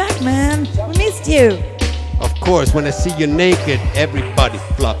have you back, man. We missed you. Of course, when I see you naked, everybody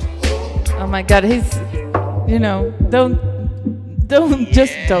flops. Oh my God, he's, you know, don't,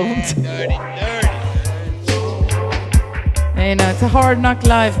 just don't. Dirty. You know, it's a hard knock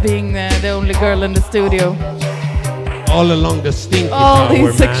life being the only girl in the studio. All along the stinky All power,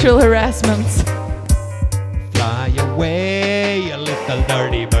 these sexual harassments. Fly away, little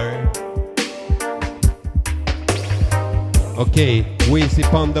dirty bird. Okay, Wiz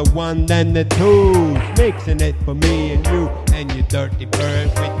upon the one and the two, mixing it for me and you and you dirty bird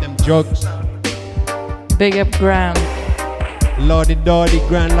with them drugs. Big up Graham. Lordy Dordy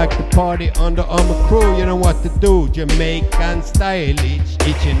grand like the party on the Armor crew. You know what to do, Jamaican style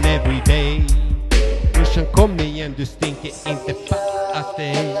each and every day. Brorsan kom igen, du stinker inte fast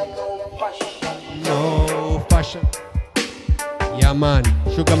dig. No fashion. Ja man,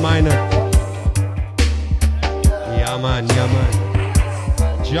 Sugar Minor. Ja man, ja man.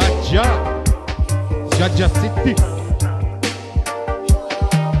 Jaja City.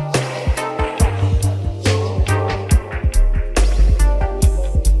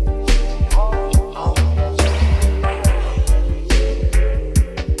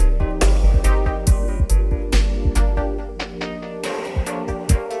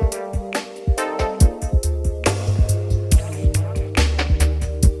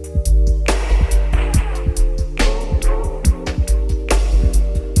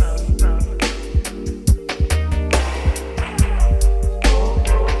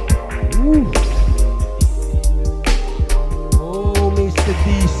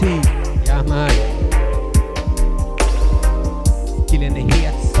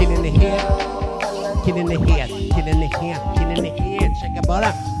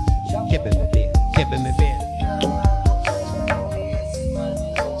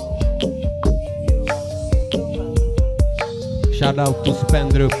 Shout out to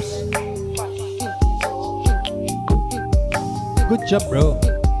Spendrups. Good job, bro.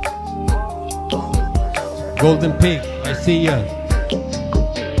 Golden Pig, I see ya.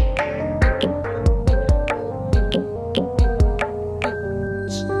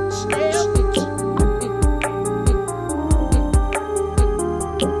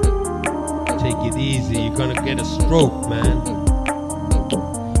 Take it easy, you're gonna get a stroke, man.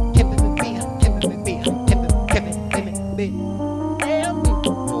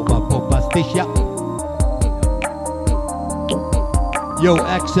 Yo,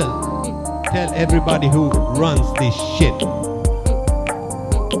 Axel, tell everybody who runs this shit.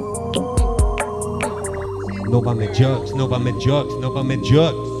 Nova med jugs, Nova med jugs, Nova med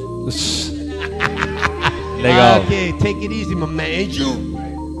jugs. Lägg av. Okay, take it easy, my man.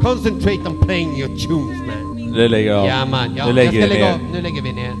 You concentrate on playing your tunes, man. Det lägger av. Ja, man. Ja, Nu lägger jag ska vi lägga ner. av. Nu lägger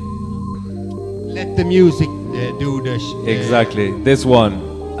vi ner. Let the music do the Exactly. This one,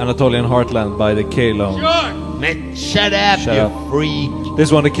 Anatolian Heartland by the K-Lone. Sure! Man, shut up, Shut you up. freak.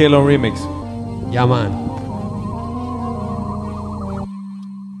 This one, the K-Lone remix. Ja, man.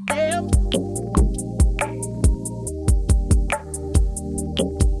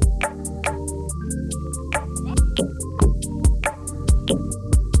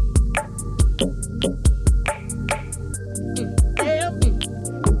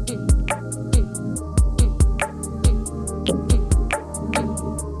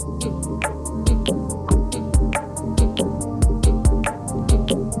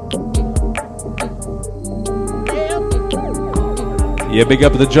 Yeah, big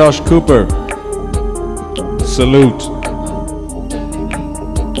up the Josh Cooper. Salute.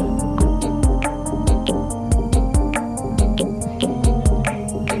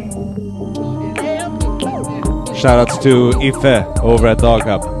 Shoutouts to Ife over at Dog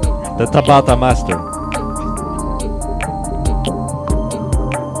Hub, the Tabata Master.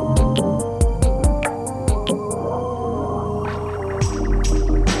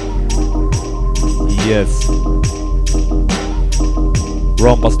 Yes.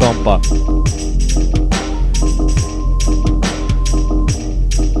 Rompa Stompa.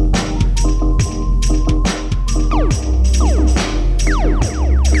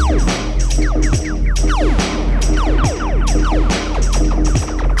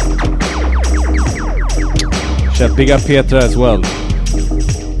 Shout big up Petra as well.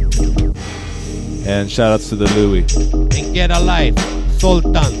 And shoutouts to the Louis. And get a life,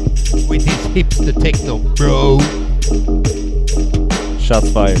 Sultan, with his hipster techno, bro. Shots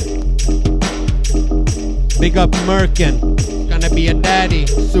fired. Big up Merkin, gonna be a daddy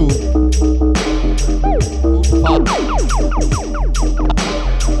soon.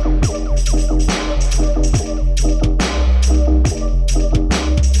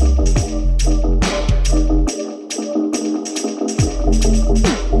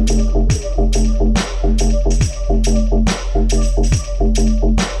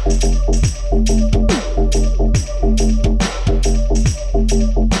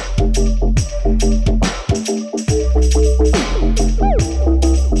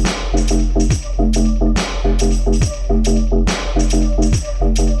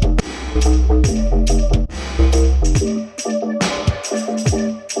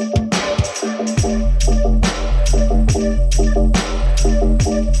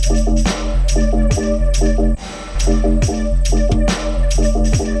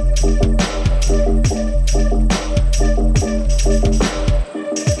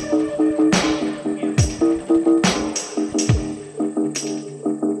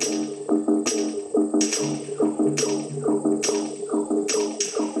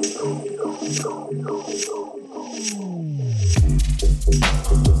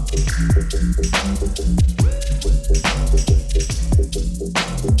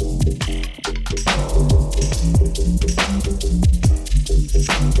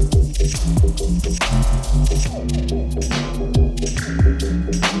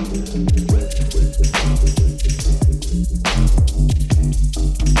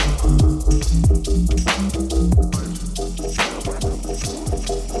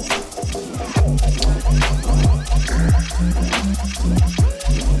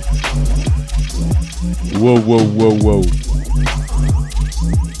 Whoa.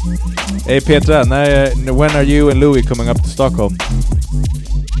 Hey Petra, when are you and Louis coming up to Stockholm?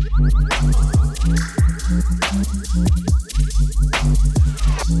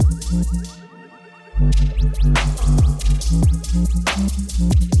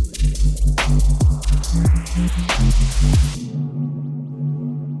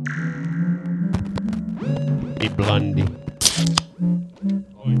 Blondie.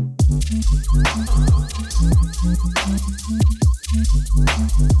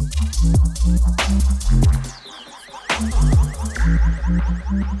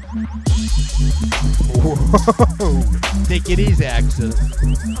 Whoa. Take it easy, Axel.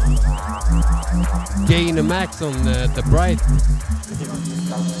 Gain a max on the bright.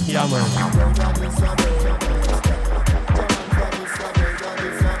 Yeah, man.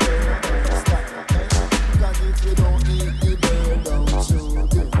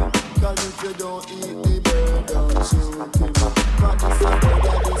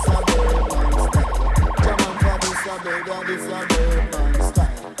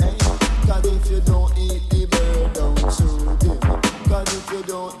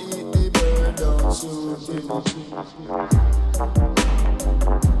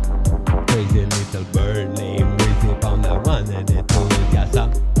 Crazy little bird named Wizzy found a run and it told Yasa.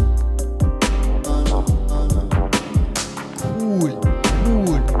 Cool.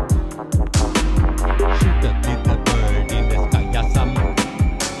 Shoot that little bird in the sky, Yasa.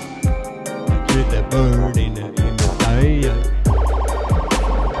 Shoot the bird in the sky.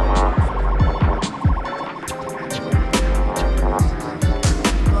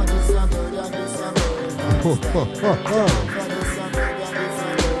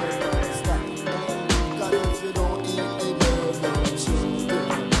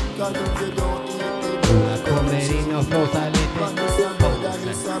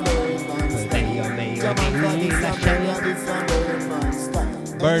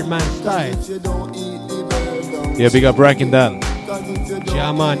 Birdman style. Yeah, big up Rankin Dan.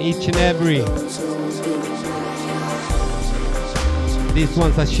 Yeah, man, each and every. This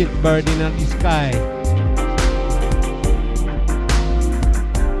one's a shit bird in the sky.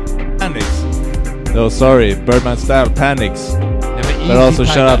 Panics. No, sorry, Birdman style panics. But also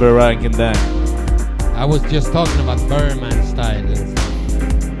shut up, Rankin Dan. I was just talking about Birdman style and stuff.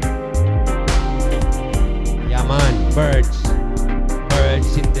 Yeah, man, birds.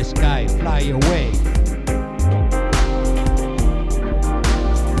 Birds in the sky, fly away.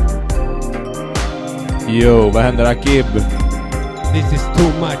 Yo, vad händer Akib? This is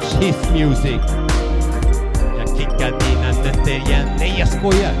too much his music. Jag kickar dina nötter igen. Nej, jag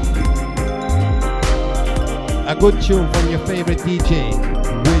skojar. A good tune from your favorite DJ.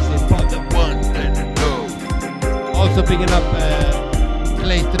 Wizzy for the one and the two. Also picking up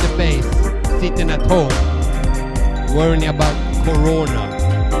Place to the Bass. Sitting at home. Worrying about Corona.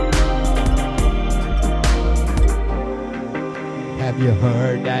 Have you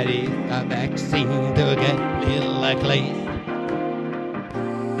heard that it's a vaccine to get little clay?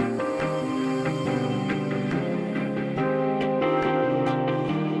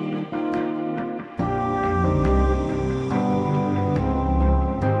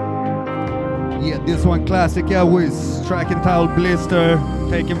 Yeah, this one classic, yeah, with track entitled Blister,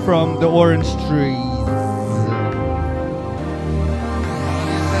 taken from the Orange Trees.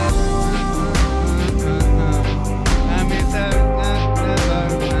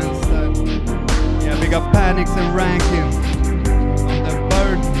 Yeah, big up Panics and Rankin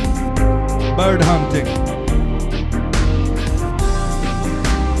on the bird hunting.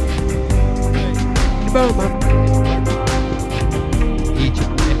 Each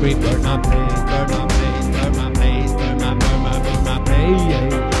and every bird my place, bird my place, bird my place, bird my place, yeah.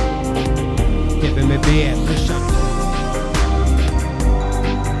 Giving me BS for shot.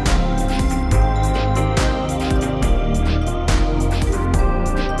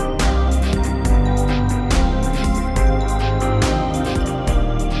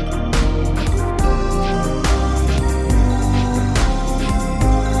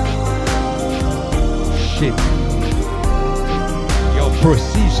 Shit.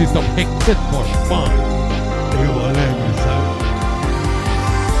 Precis utav häktet för fan. Det var länge sedan.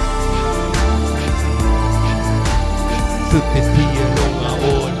 Suttit 10 långa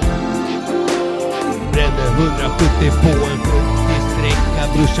år. Brände 170 på en 40 sträck. Ja,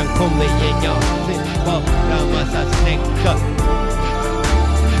 brorsan kommer igen, jag ser bara massa snäckor.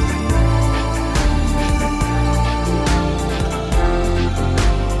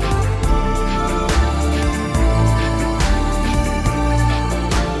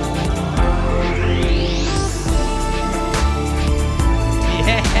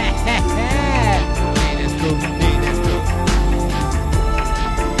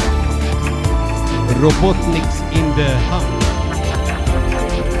 Robotniks in the house.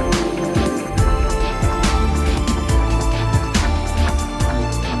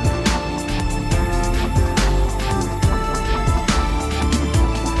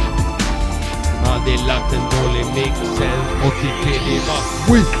 Hade lagt en dålig mix sen 83 det var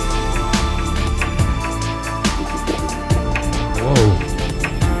skit. Wow.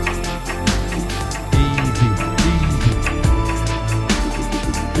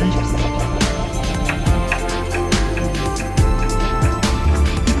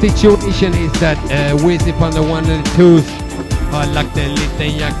 Situation is that Wiz on the one and the twos har lagt en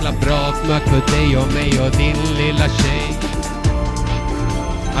liten jäkla bra smök för dig och mig och din lilla tjej.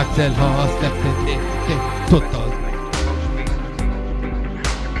 Axel har släppt det totalt.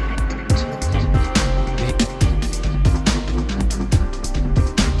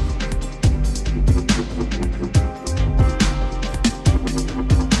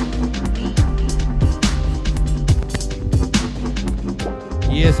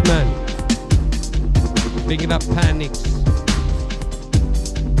 Yes man. Big it up Panics.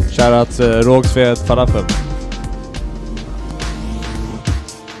 Shoutout Rågsved Falafel.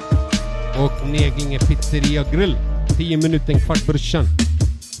 Och Neglinge pizzeria grill. 10 minuter, en kvart brorsan.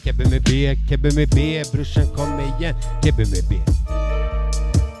 Kebbe med B, brorsan kom igen. Kebbe med B.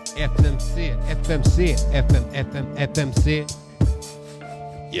 FMC.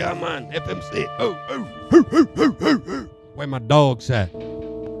 Yeah man, FMC. Where my dogs at?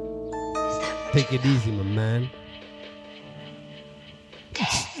 Take it easy, my man.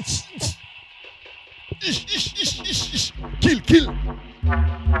 Kill.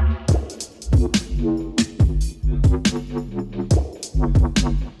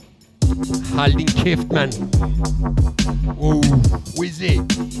 Håll din käft, man. Oh, Wizzy.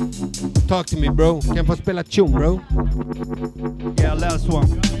 Talk to me, bro. Kan jag få spela tune, bro? Yeah, last one.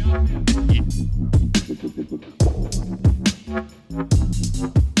 Yeah.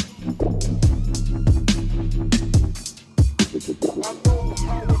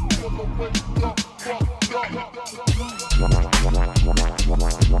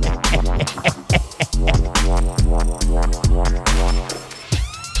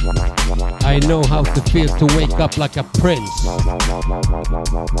 I know how to feel to wake up like a prince,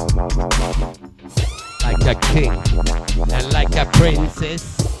 like a king, and like a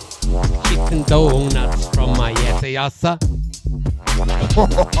princess, eating donuts from my yassa.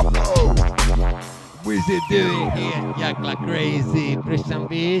 What's it doing here? Jäkla crazy, brorsan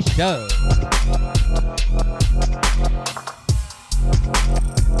vi kör.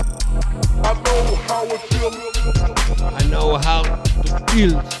 I know how it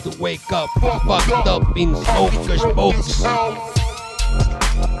feels to wake up fucked up in smokers box.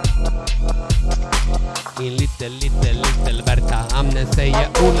 In little Värtahamnen säger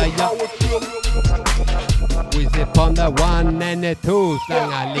Ola ja. We sit on the one and the two.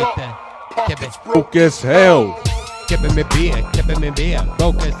 Slanga lite. Broke as hell. Kebbe med B.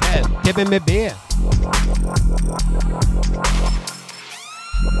 Broke as hell. Kebbe med B.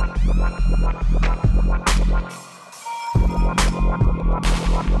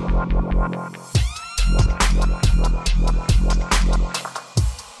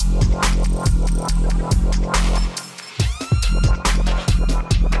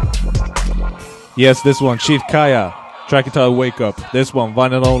 Yes, this one, Chief Kaya, track entitled Wake Up. This one,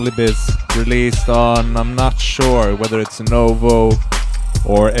 Vinyl Only Biz, released on, I'm not sure whether it's Novo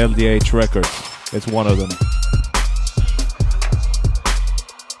or LDH Records. It's one of them.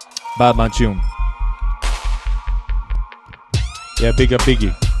 Badman tune. Yeah, big up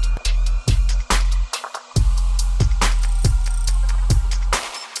Biggie.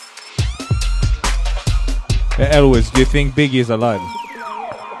 Hey, L-Wiz, do you think Biggie is alive?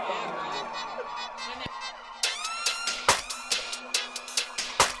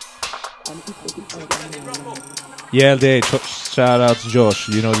 Yeah, LDH, shout out to Josh,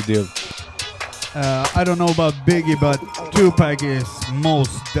 you know the deal. I don't know about Biggie, but Tupac is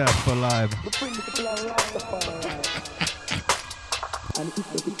most deaf alive.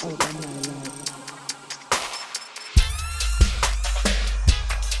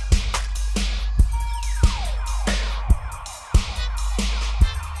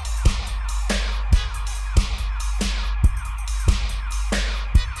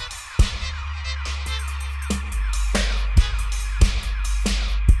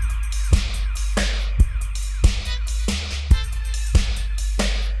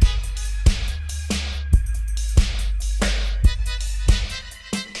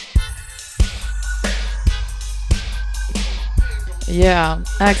 Yeah,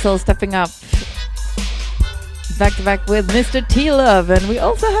 Axel stepping up back to back with Mr. T-Love, and we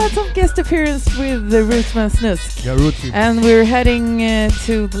also had some guest appearance with the Rootsman Snusk. Yeah, Rootsy. And we're heading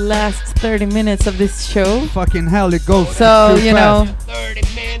to the last 30 minutes of this show. Fucking hell, it goes So, too you know, fast. 30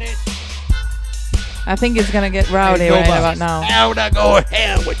 minutes. I think it's gonna get rowdy Hey, right Nova. about now. How'd I go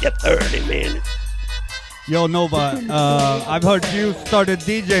hell with your 30 minutes? Yo, Nova, I've heard you started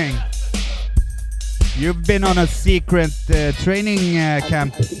DJing. You've been on a secret training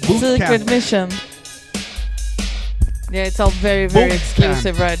camp, boot Secret camp. mission. Yeah, it's all very, very Boot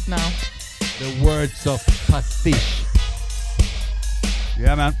exclusive right now. The words of pastiche.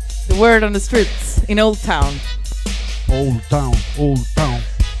 Yeah, man. The word on the streets in Old Town. Old town, old town.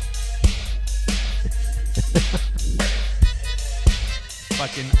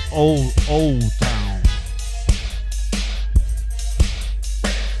 Fucking old town.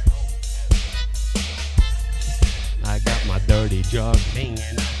 I got my dirty jug hanging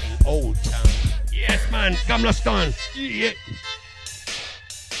up in Old Town. Yes, man. Gamla stan. Yeah.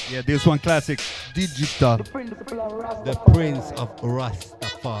 Yeah, this one classic. Digital. The Prince of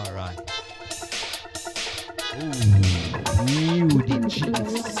Rastafari. Ooh, new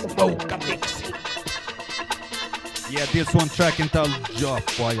DJs. Smoke a mixing. Yeah, this one track entitled Job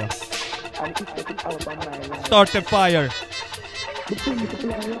Fire. Start the fire.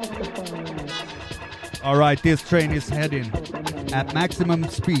 Alright, this train is heading at maximum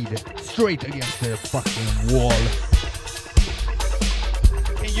speed straight against the fucking wall.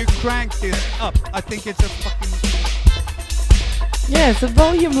 Can you crank this up? I think it's a fucking... Yeah, it's a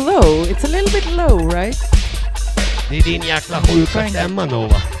volume low. It's a little bit low, right? Det är din jäkla sjuka stämma,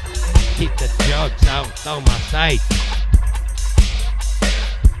 Nova. Keep the jugs out of my sight.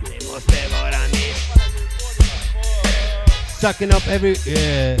 Det måste vara miss. Sucking up every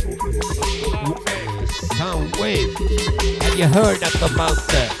sound wave. Have you heard that about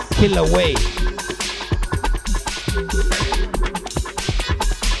the killer wave?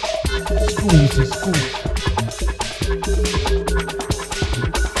 School.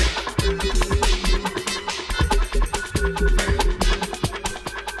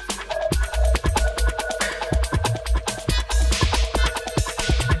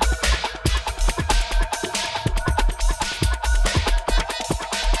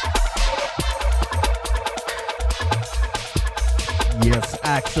 Yes,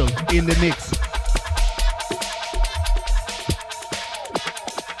 Axel in the mix.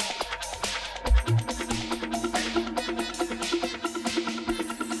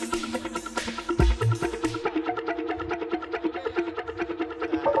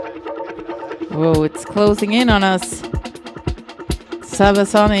 Whoa, it's closing in on us.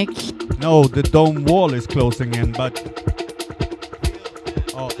 Sabasonic. No, the dome wall is closing in, but...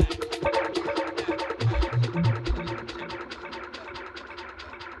 Oh.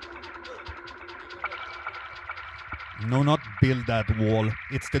 No, not build that wall.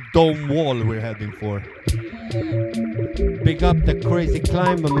 It's the dome wall we're heading for. Big up the crazy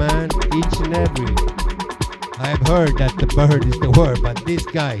climber, man. Each and every. I've heard that the bird is the word, but this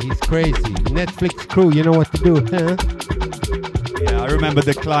guy, he's crazy. Netflix crew, you know what to do, huh? Yeah, I remember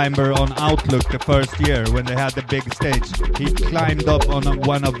the climber on Outlook the first year when they had the big stage. He climbed up on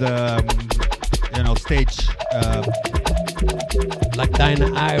one of the, stage. Like Danny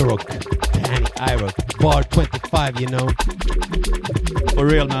Irock, bar 25, you know. For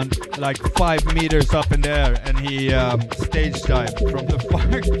real, man. Like 5 meters up in the air, and he stage dived from the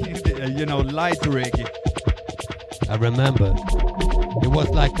fucking, light rig. I remember. It was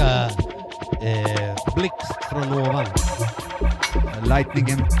like a blixt från ovan.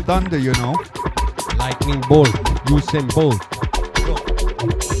 Lightning and thunder, you know. Lightning bolt, Usain Bolt.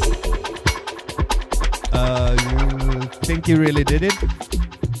 You think he really did it?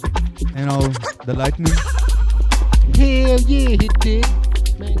 The lightning? Hell yeah, he did.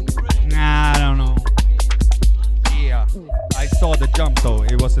 Nah, I don't know. Yeah, I saw the jump though.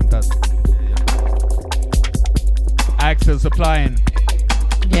 It wasn't that. Axel supplying.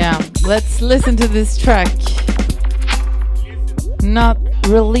 Yeah, let's listen to this track. Not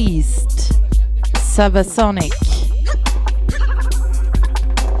released. Sabasonic.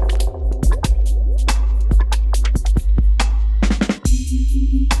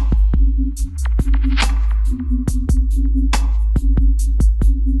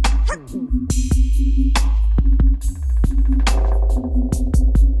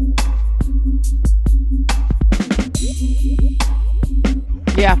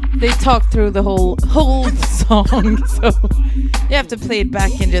 Yeah, they talk through the whole song, so you have to play it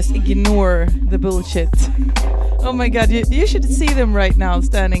back and just ignore the bullshit. Oh my god, you should see them right now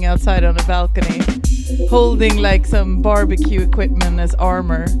standing outside on a balcony, holding like some barbecue equipment as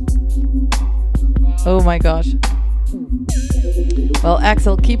armor. Oh my gosh. Well,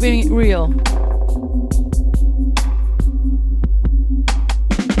 Axel, keeping it real.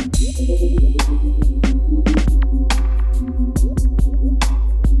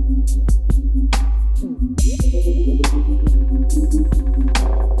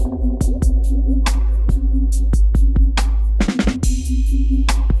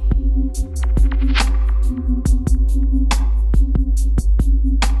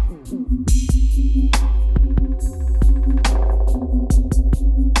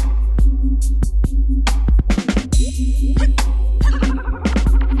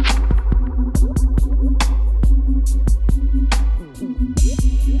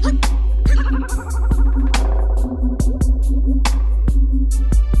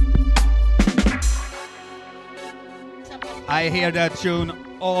 I hear that tune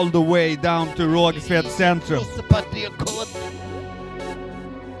all the way down to Rågsved Central.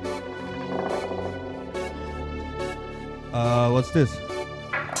 What's this?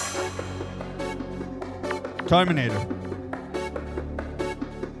 Terminator.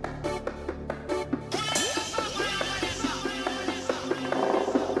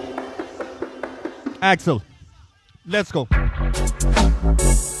 Axel, let's go.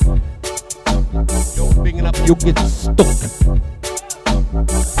 You're big enough, you get stuck.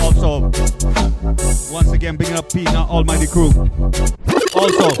 Also, once again, bigging up Pina, Almighty Crew.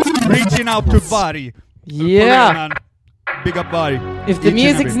 Also, reaching out to Bari. Yeah. Big up Bari. If the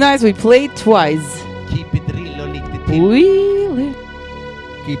music's nice, we play it twice. Keep it real och lite till. Really?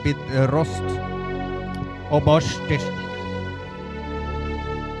 Keep it rost. Och borstig.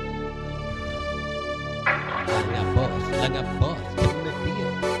 Langa boss.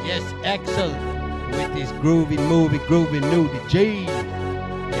 Yes, Axel. With his groovy nudie J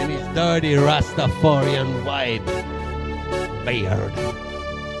and his dirty Rastafarian vibe. Beard.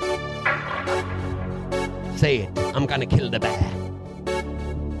 Say it. I'm gonna kill the bear.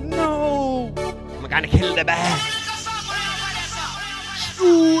 No! I'm gonna kill the bear.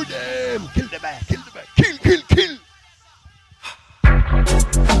 Shoot them! Kill the bear! Kill the bear! Kill! Kill! Kill!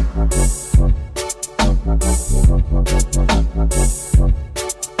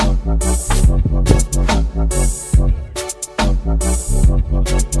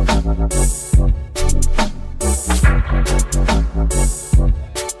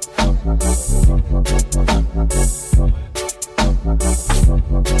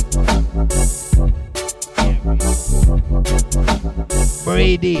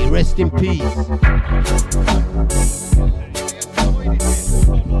 Brady, rest in peace.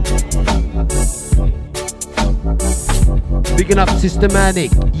 Big enough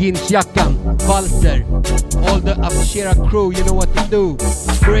systematic, jeansjackan, Walter, all the Abshira crew, you know what to do.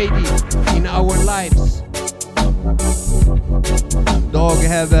 Brady in our lives. Dog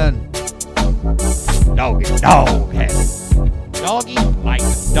heaven. Dog heaven. Doggy like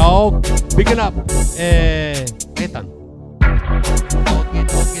a dog. Big enough. Etan.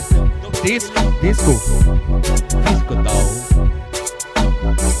 Disco. Disco dog.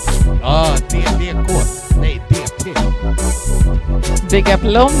 DK. Nej, DP. Big up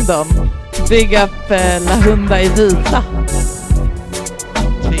London. Big up La Hunda i vita.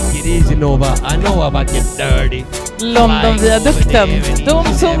 Take it easy Nova. I know about your dirty. Londonviadukten.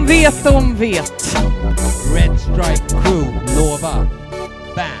 De som vet, de vet. Red Stripe Crew, Nova.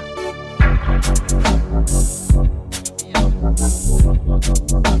 Bam.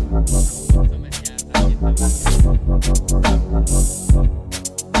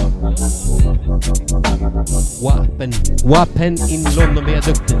 Wapen in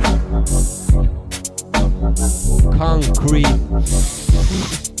Londonviadukten. Concrete.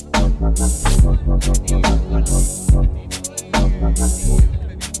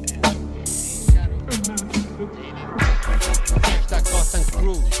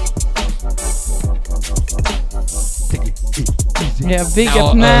 Yeah, big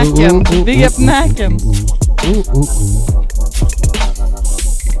up Naken. Big up Naken.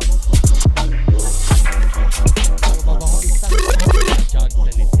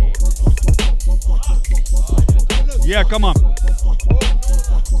 Yeah, come on.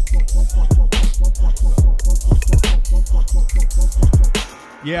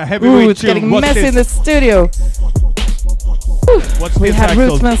 Yeah, heavyweight it's getting tune. What's messy this? in the studio. What's We this, had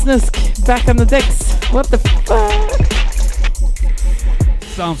Axel? Rootsman Snusk back on the decks. What the fuck?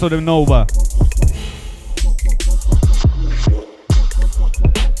 Sounds of the Nova.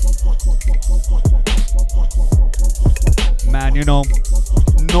 Man, you know,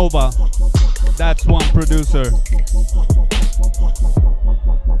 Nova, That's one producer.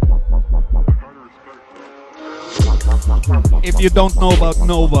 If you don't know about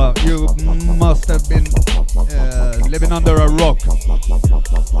Nova, you must have been living under a rock.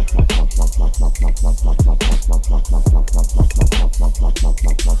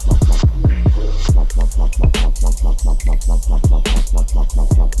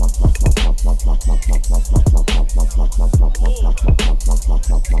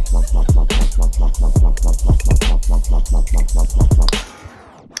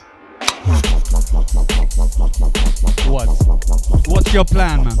 What's your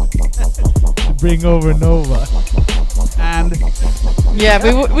plan, man? To bring over Nova. And yeah,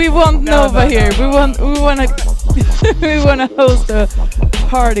 we want Nova here. We want to we want to host a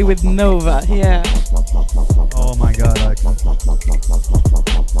party with Nova. Yeah. Oh my God, I can.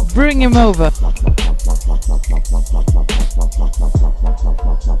 Bring him over.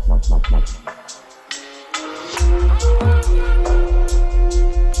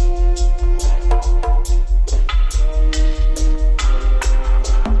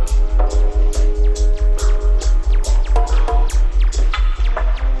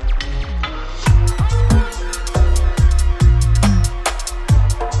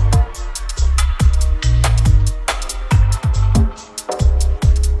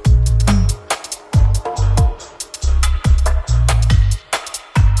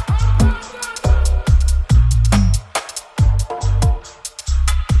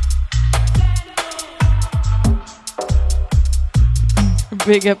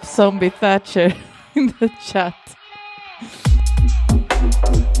 Big up Zombie Thatcher in the chat.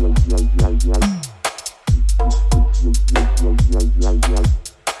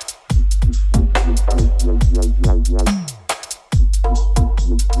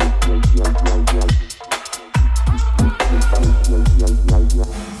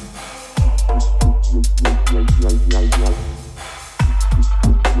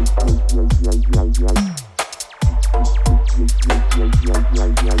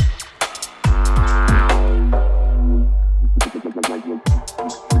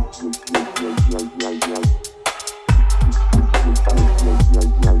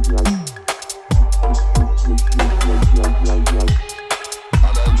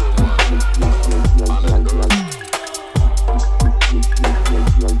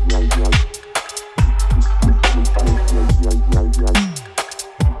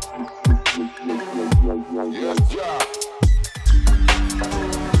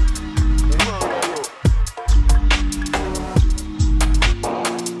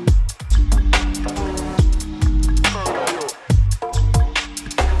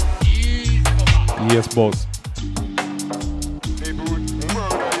 Yes, boss.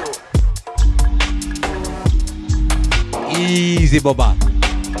 Easy, Baba.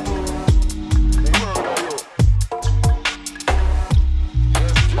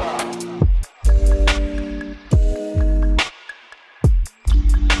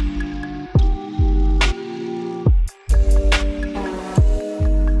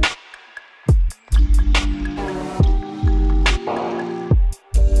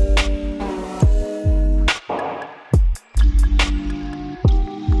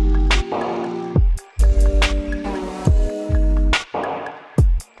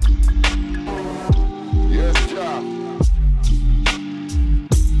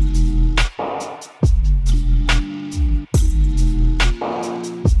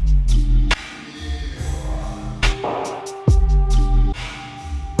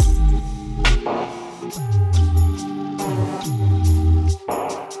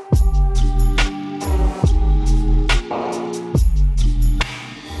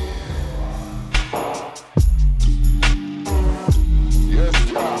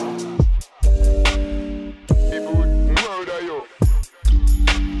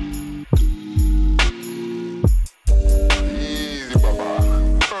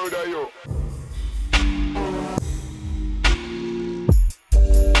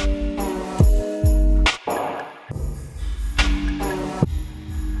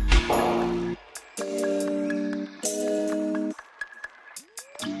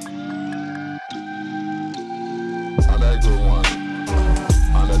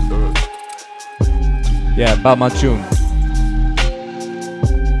 Yeah, Bama tune.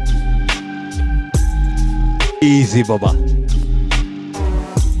 Easy, Baba.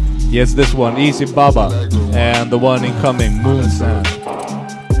 Yes, this one, Easy Baba. And the one incoming, Moon Sand.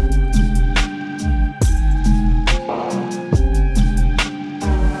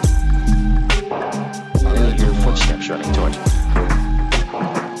 And you hear footsteps running towards you.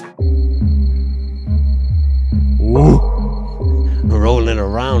 Ooh. Rolling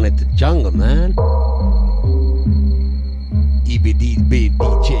around at the jungle, man. be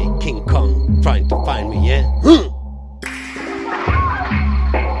DJ King Kong trying to find me, yeah?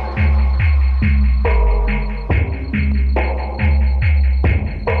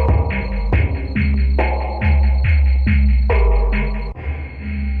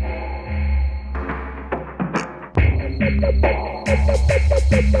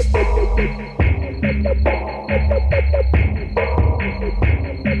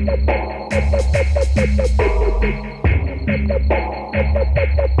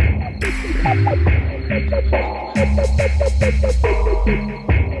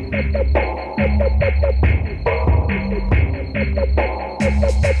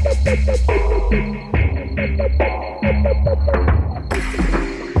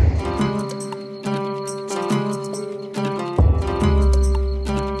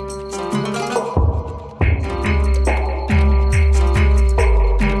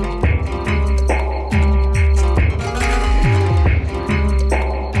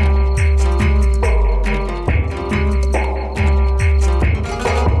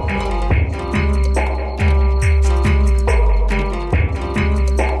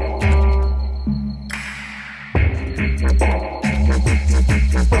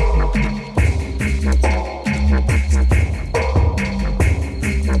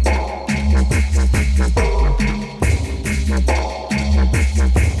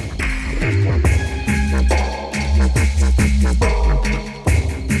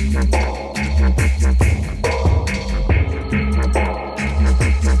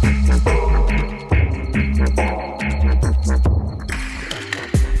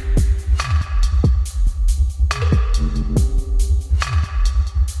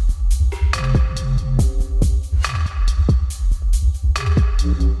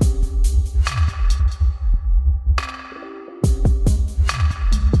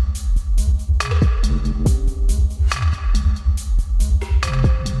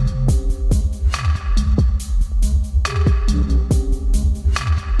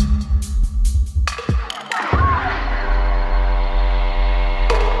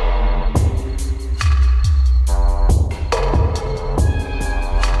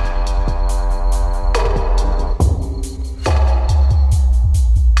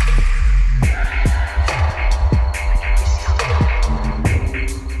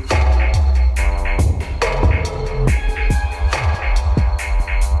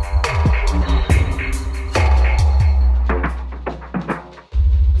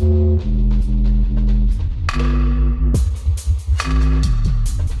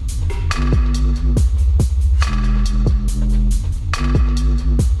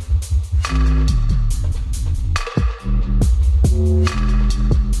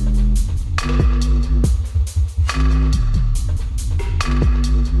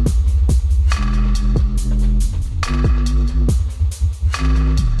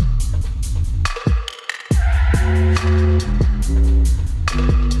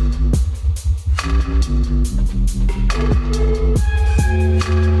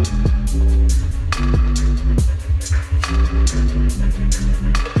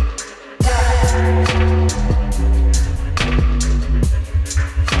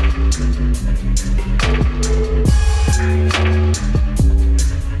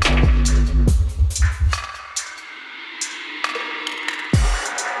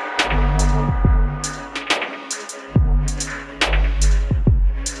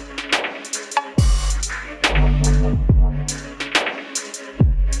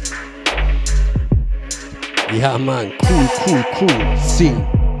 Yeah man, cool, sing.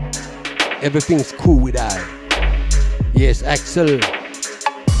 Everything's cool with I. Yes, Axel.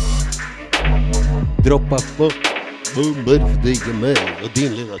 Droppa bomber för dig och mig och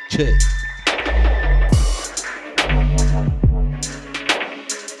din lilla tjej.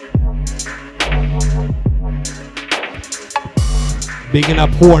 Bigging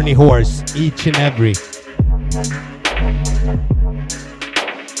up horny horse, each and every.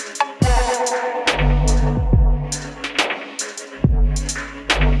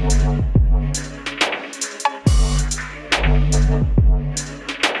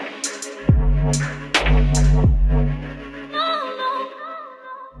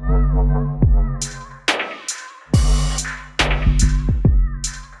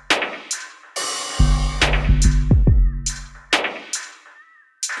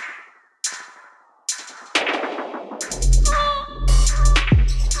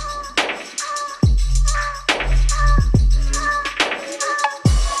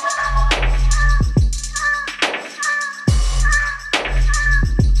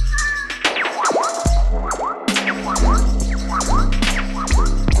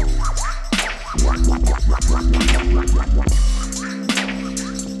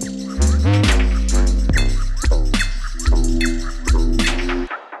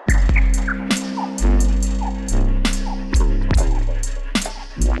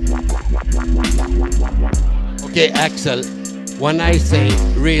 DJ Axel, when I say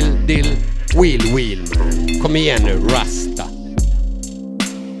real deal, wheel man. Kom igen nu, Rasta.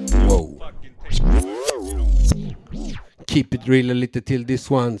 Wow. Keep it real a little till this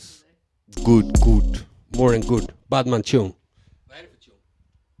one's good. More than good. Badman tune.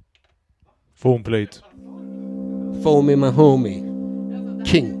 Foam plate. Foamy my homie.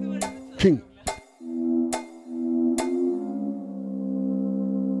 King.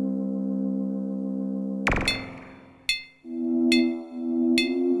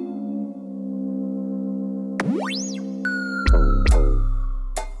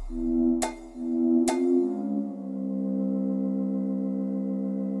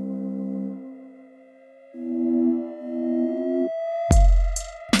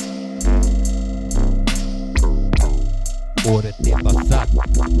 Året är bara satt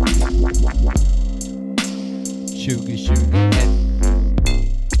 2021.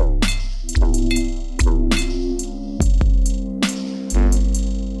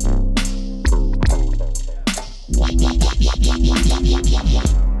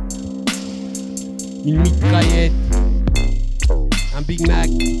 Une mitraillette, un Big Mac,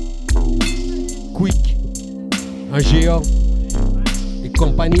 Quick, un géant et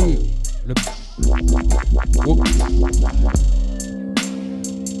compagnie. Oh.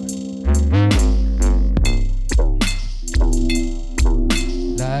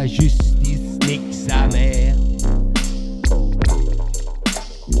 La justice nique sa mère.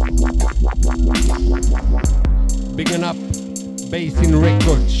 Bigging up Basin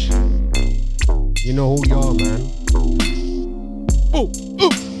Records. You know who you are, man. Oh.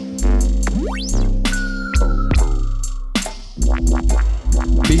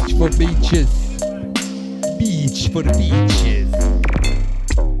 Beach for beaches. Beach for the beaches.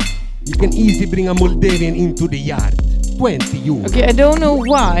 You can easily bring a Moldavian into the yard. 20 euros. Okay, I don't know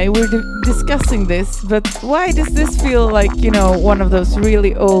why we're discussing this, but why does this feel like, one of those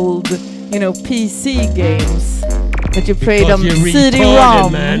really old, PC games that you played on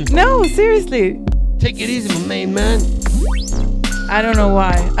CD-ROM? Man. No, seriously. Take it easy, my main man. I don't know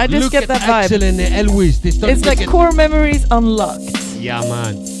why. I just Look get at that vibe. Axel and the L-Wiz. It's like core memories unlocked. Yeah,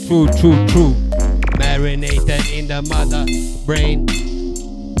 man. True. Marinated in the mother brain.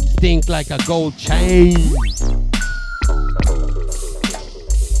 Stink like a gold chain.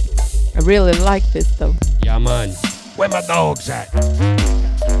 I really like this though. Yeah, man. Where my dogs at?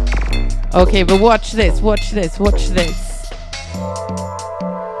 Okay, but watch this.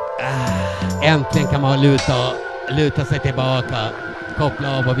 Äntligen kan man luta sig tillbaka,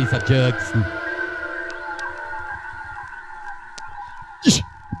 koppla av och visa jugsen.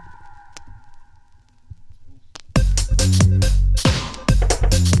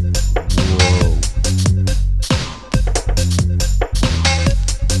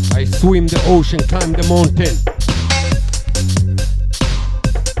 I swim the ocean, climb the mountain.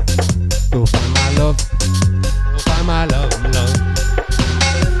 To find my love, love.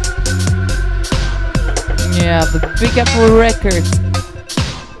 Yeah, the Big Apple Records.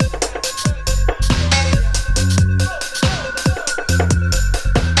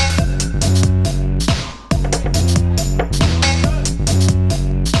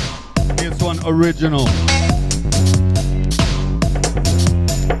 Here's one original.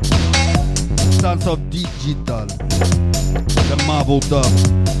 Sons of Digital. The Marvel dub.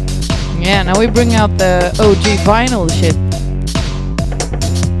 Yeah, now we bring out the OG vinyl shit.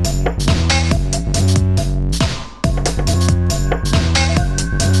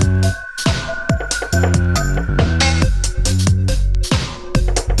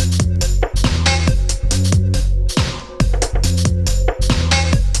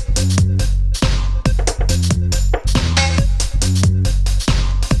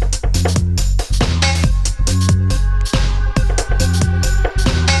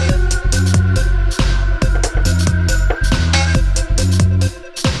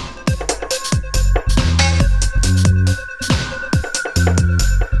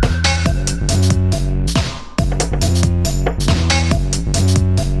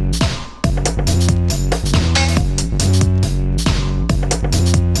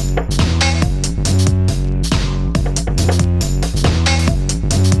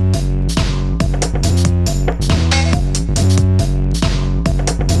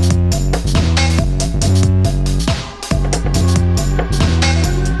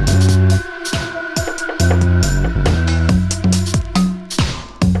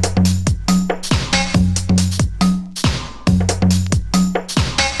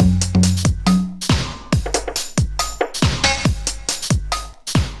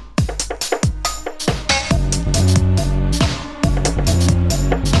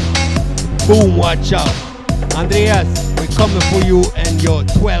 Boom, watch out. Andreas, we're coming for you and your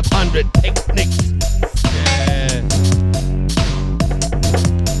 1200 techniques.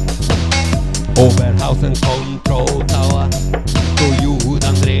 Oberhausen control tower. To you,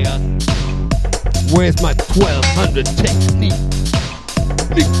 Andreas. Where's my 1200 technique?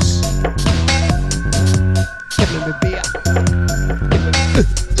 Mix. Give me beer.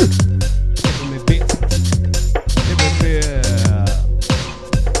 Give me beer. Give me beer.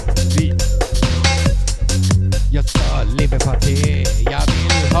 Vi. Jag sa Liverparti. Jag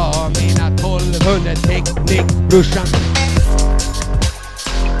vill ha mina 1200 teknik, brorsan.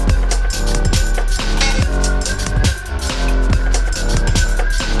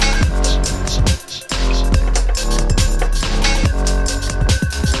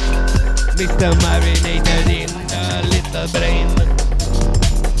 Mr. Marinated in a little brain.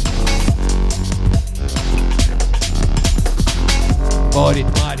 Varit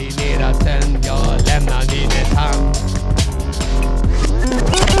marinerad sen jag lämnar Nynäshamn.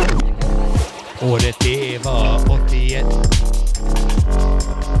 Året det var 81.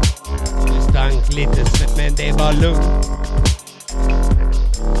 Det stank lite svett men det var lugnt.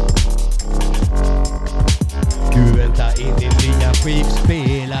 Du väntar in din nya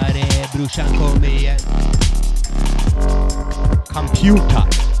skivspelare, brorsan kom igen. Computer,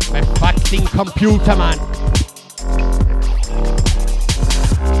 men fucking computer man.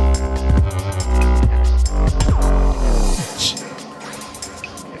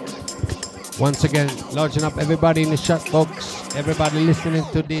 Once again, largen up everybody in the chat box, everybody listening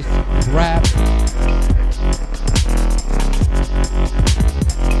to this rap.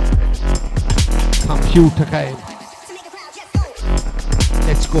 Computer game.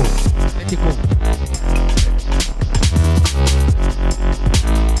 Let's go. Let it go.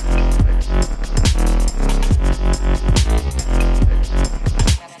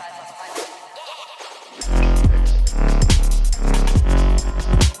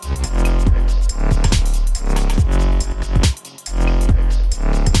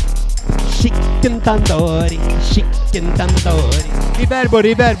 Chicken tandoori, chicken tandoori. Riverbo,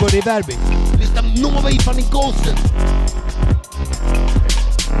 riverbo, riverbi. Lyssna Nova ifall ni gåsen.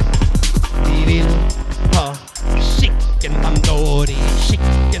 Vi vill ha chicken tandoori,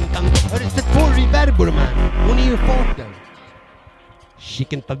 chicken tandoori. Har du sett på reverbor man? Hon är ju farten.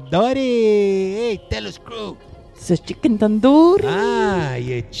 Chicken tandoori. Hey, tell us crew. So chicken tandoori. Ah,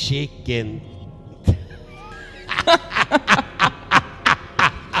 you chicken.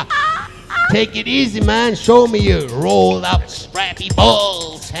 Take it easy, man. Show me your rolled out strappy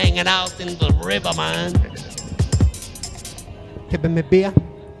balls hanging out in the river, man. Kebbe med B.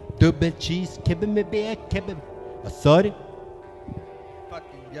 Dubbel cheese. Kebbe med B. Kebbe. Vad sa du?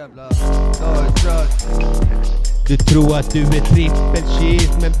 Fucking jävla... Du tror att du är trippel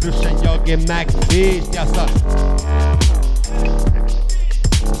cheese, men brorsan jag är McFish. Jag sa...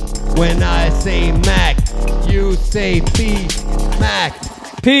 When I say Mac, you say peace. Mac.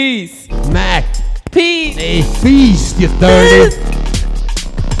 Peace. Mac. Peace. Say feast, you dirty.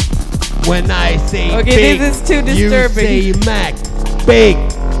 When I say okay, big, this is too disturbing. You say Mac. Big.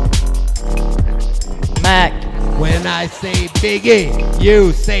 Mac. When I say Biggie,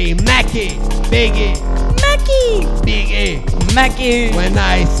 you say Mackie. Biggie. Mackie. Biggie. Mackie. When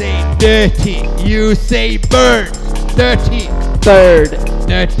I say dirty, you say bird. Dirty. Bird.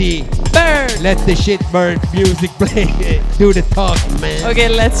 Dirty. Bird. Let the shit bird music play. Do the talk, man. Okay,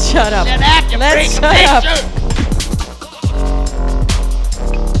 let's shut up. Let's shut up.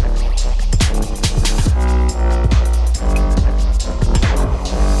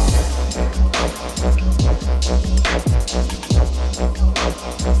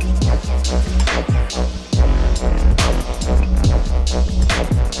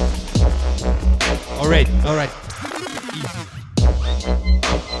 All right.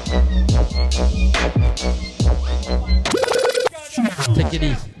 Take it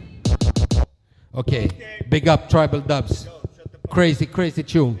easy. Okay, big up Tribal Dubs. Crazy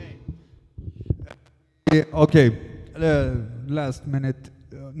tune. Okay, last minute.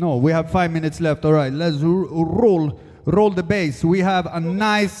 No, we have 5 minutes left. All right, let's roll the bass. We have a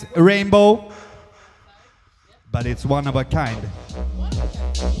nice rainbow, but it's one of a kind.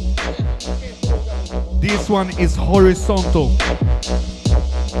 This one is horizontal.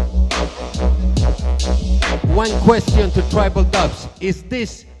 One question to Tribal Dubs. Is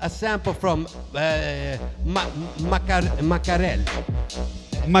this a sample from Macarel?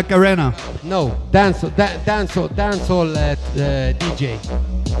 Macarena. No, dancehall DJ.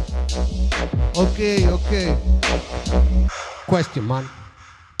 Okay. Question, man.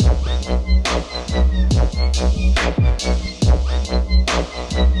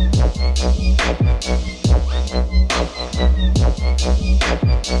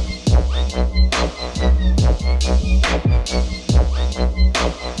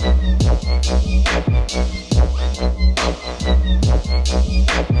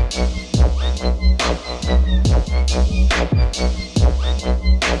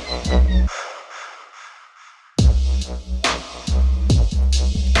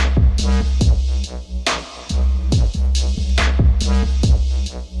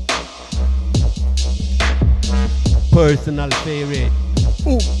 Personal favorite.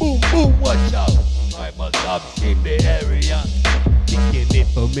 Boom, boom, boom, watch out. Tribal dubs in the area. Picking it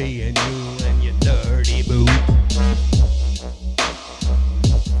for me and you and your dirty boots.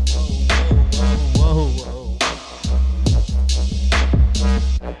 Whoa, whoa, whoa,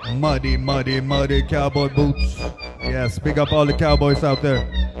 whoa. Muddy, muddy, muddy cowboy boots. Yes, big up all the cowboys out there.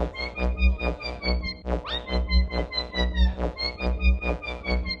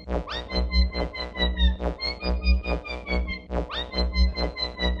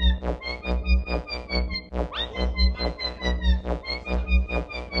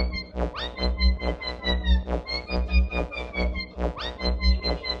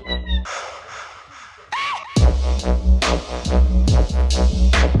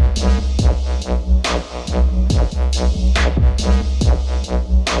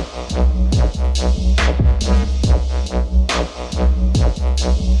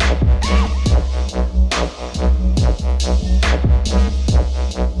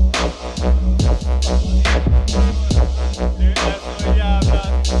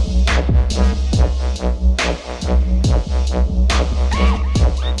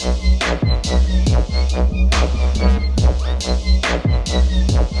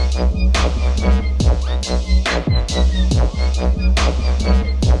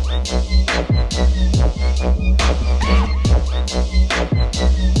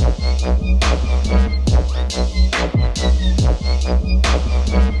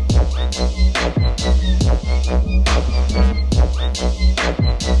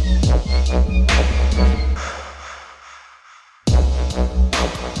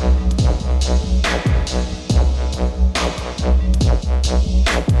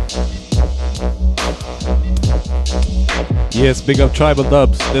 Yes, big up Tribal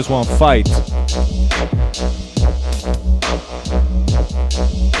Dubs. This one, Fight.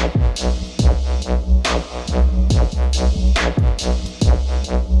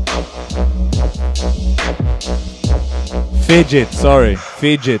 Fidget, sorry.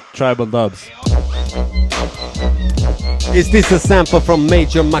 Fidget, Tribal Dubs. Is this a sample from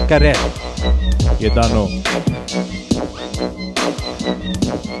Major Macarena? You don't know.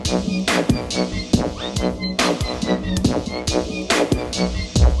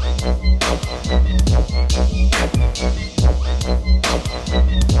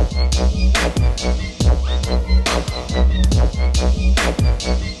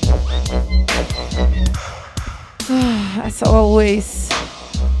 As always,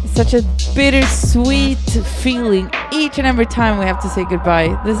 it's such a bittersweet feeling each and every time we have to say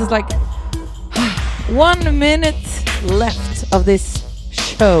goodbye. This is like 1 minute left of this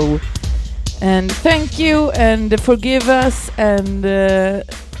show. And thank you and forgive us, and to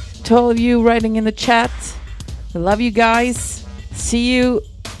all of you writing in the chat, I love you guys. See you.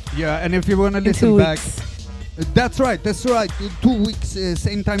 Yeah, and if you want to listen back, that's right. In 2 weeks,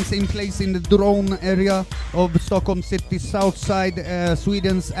 same time, same place in the Drone area of Stockholm City, south side,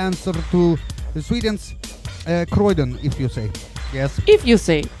 Sweden's answer to Sweden's Croydon, if you say. Yes. If you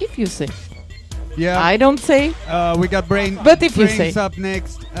say. Yeah. I don't say. We got But if you Brains say. up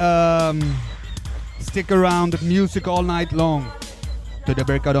next. Stick around, music all night long to the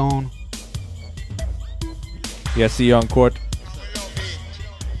break of dawn. Yeah, see you on court.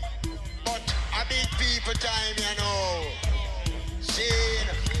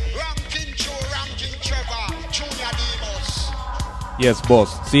 Yes, boss.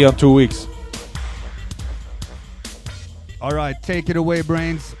 See you in 2 weeks. All right, take it away,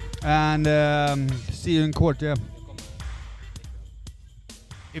 Brains, and see you in court. Yeah.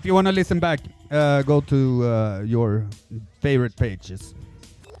 If you want to listen back, go to your favorite pages.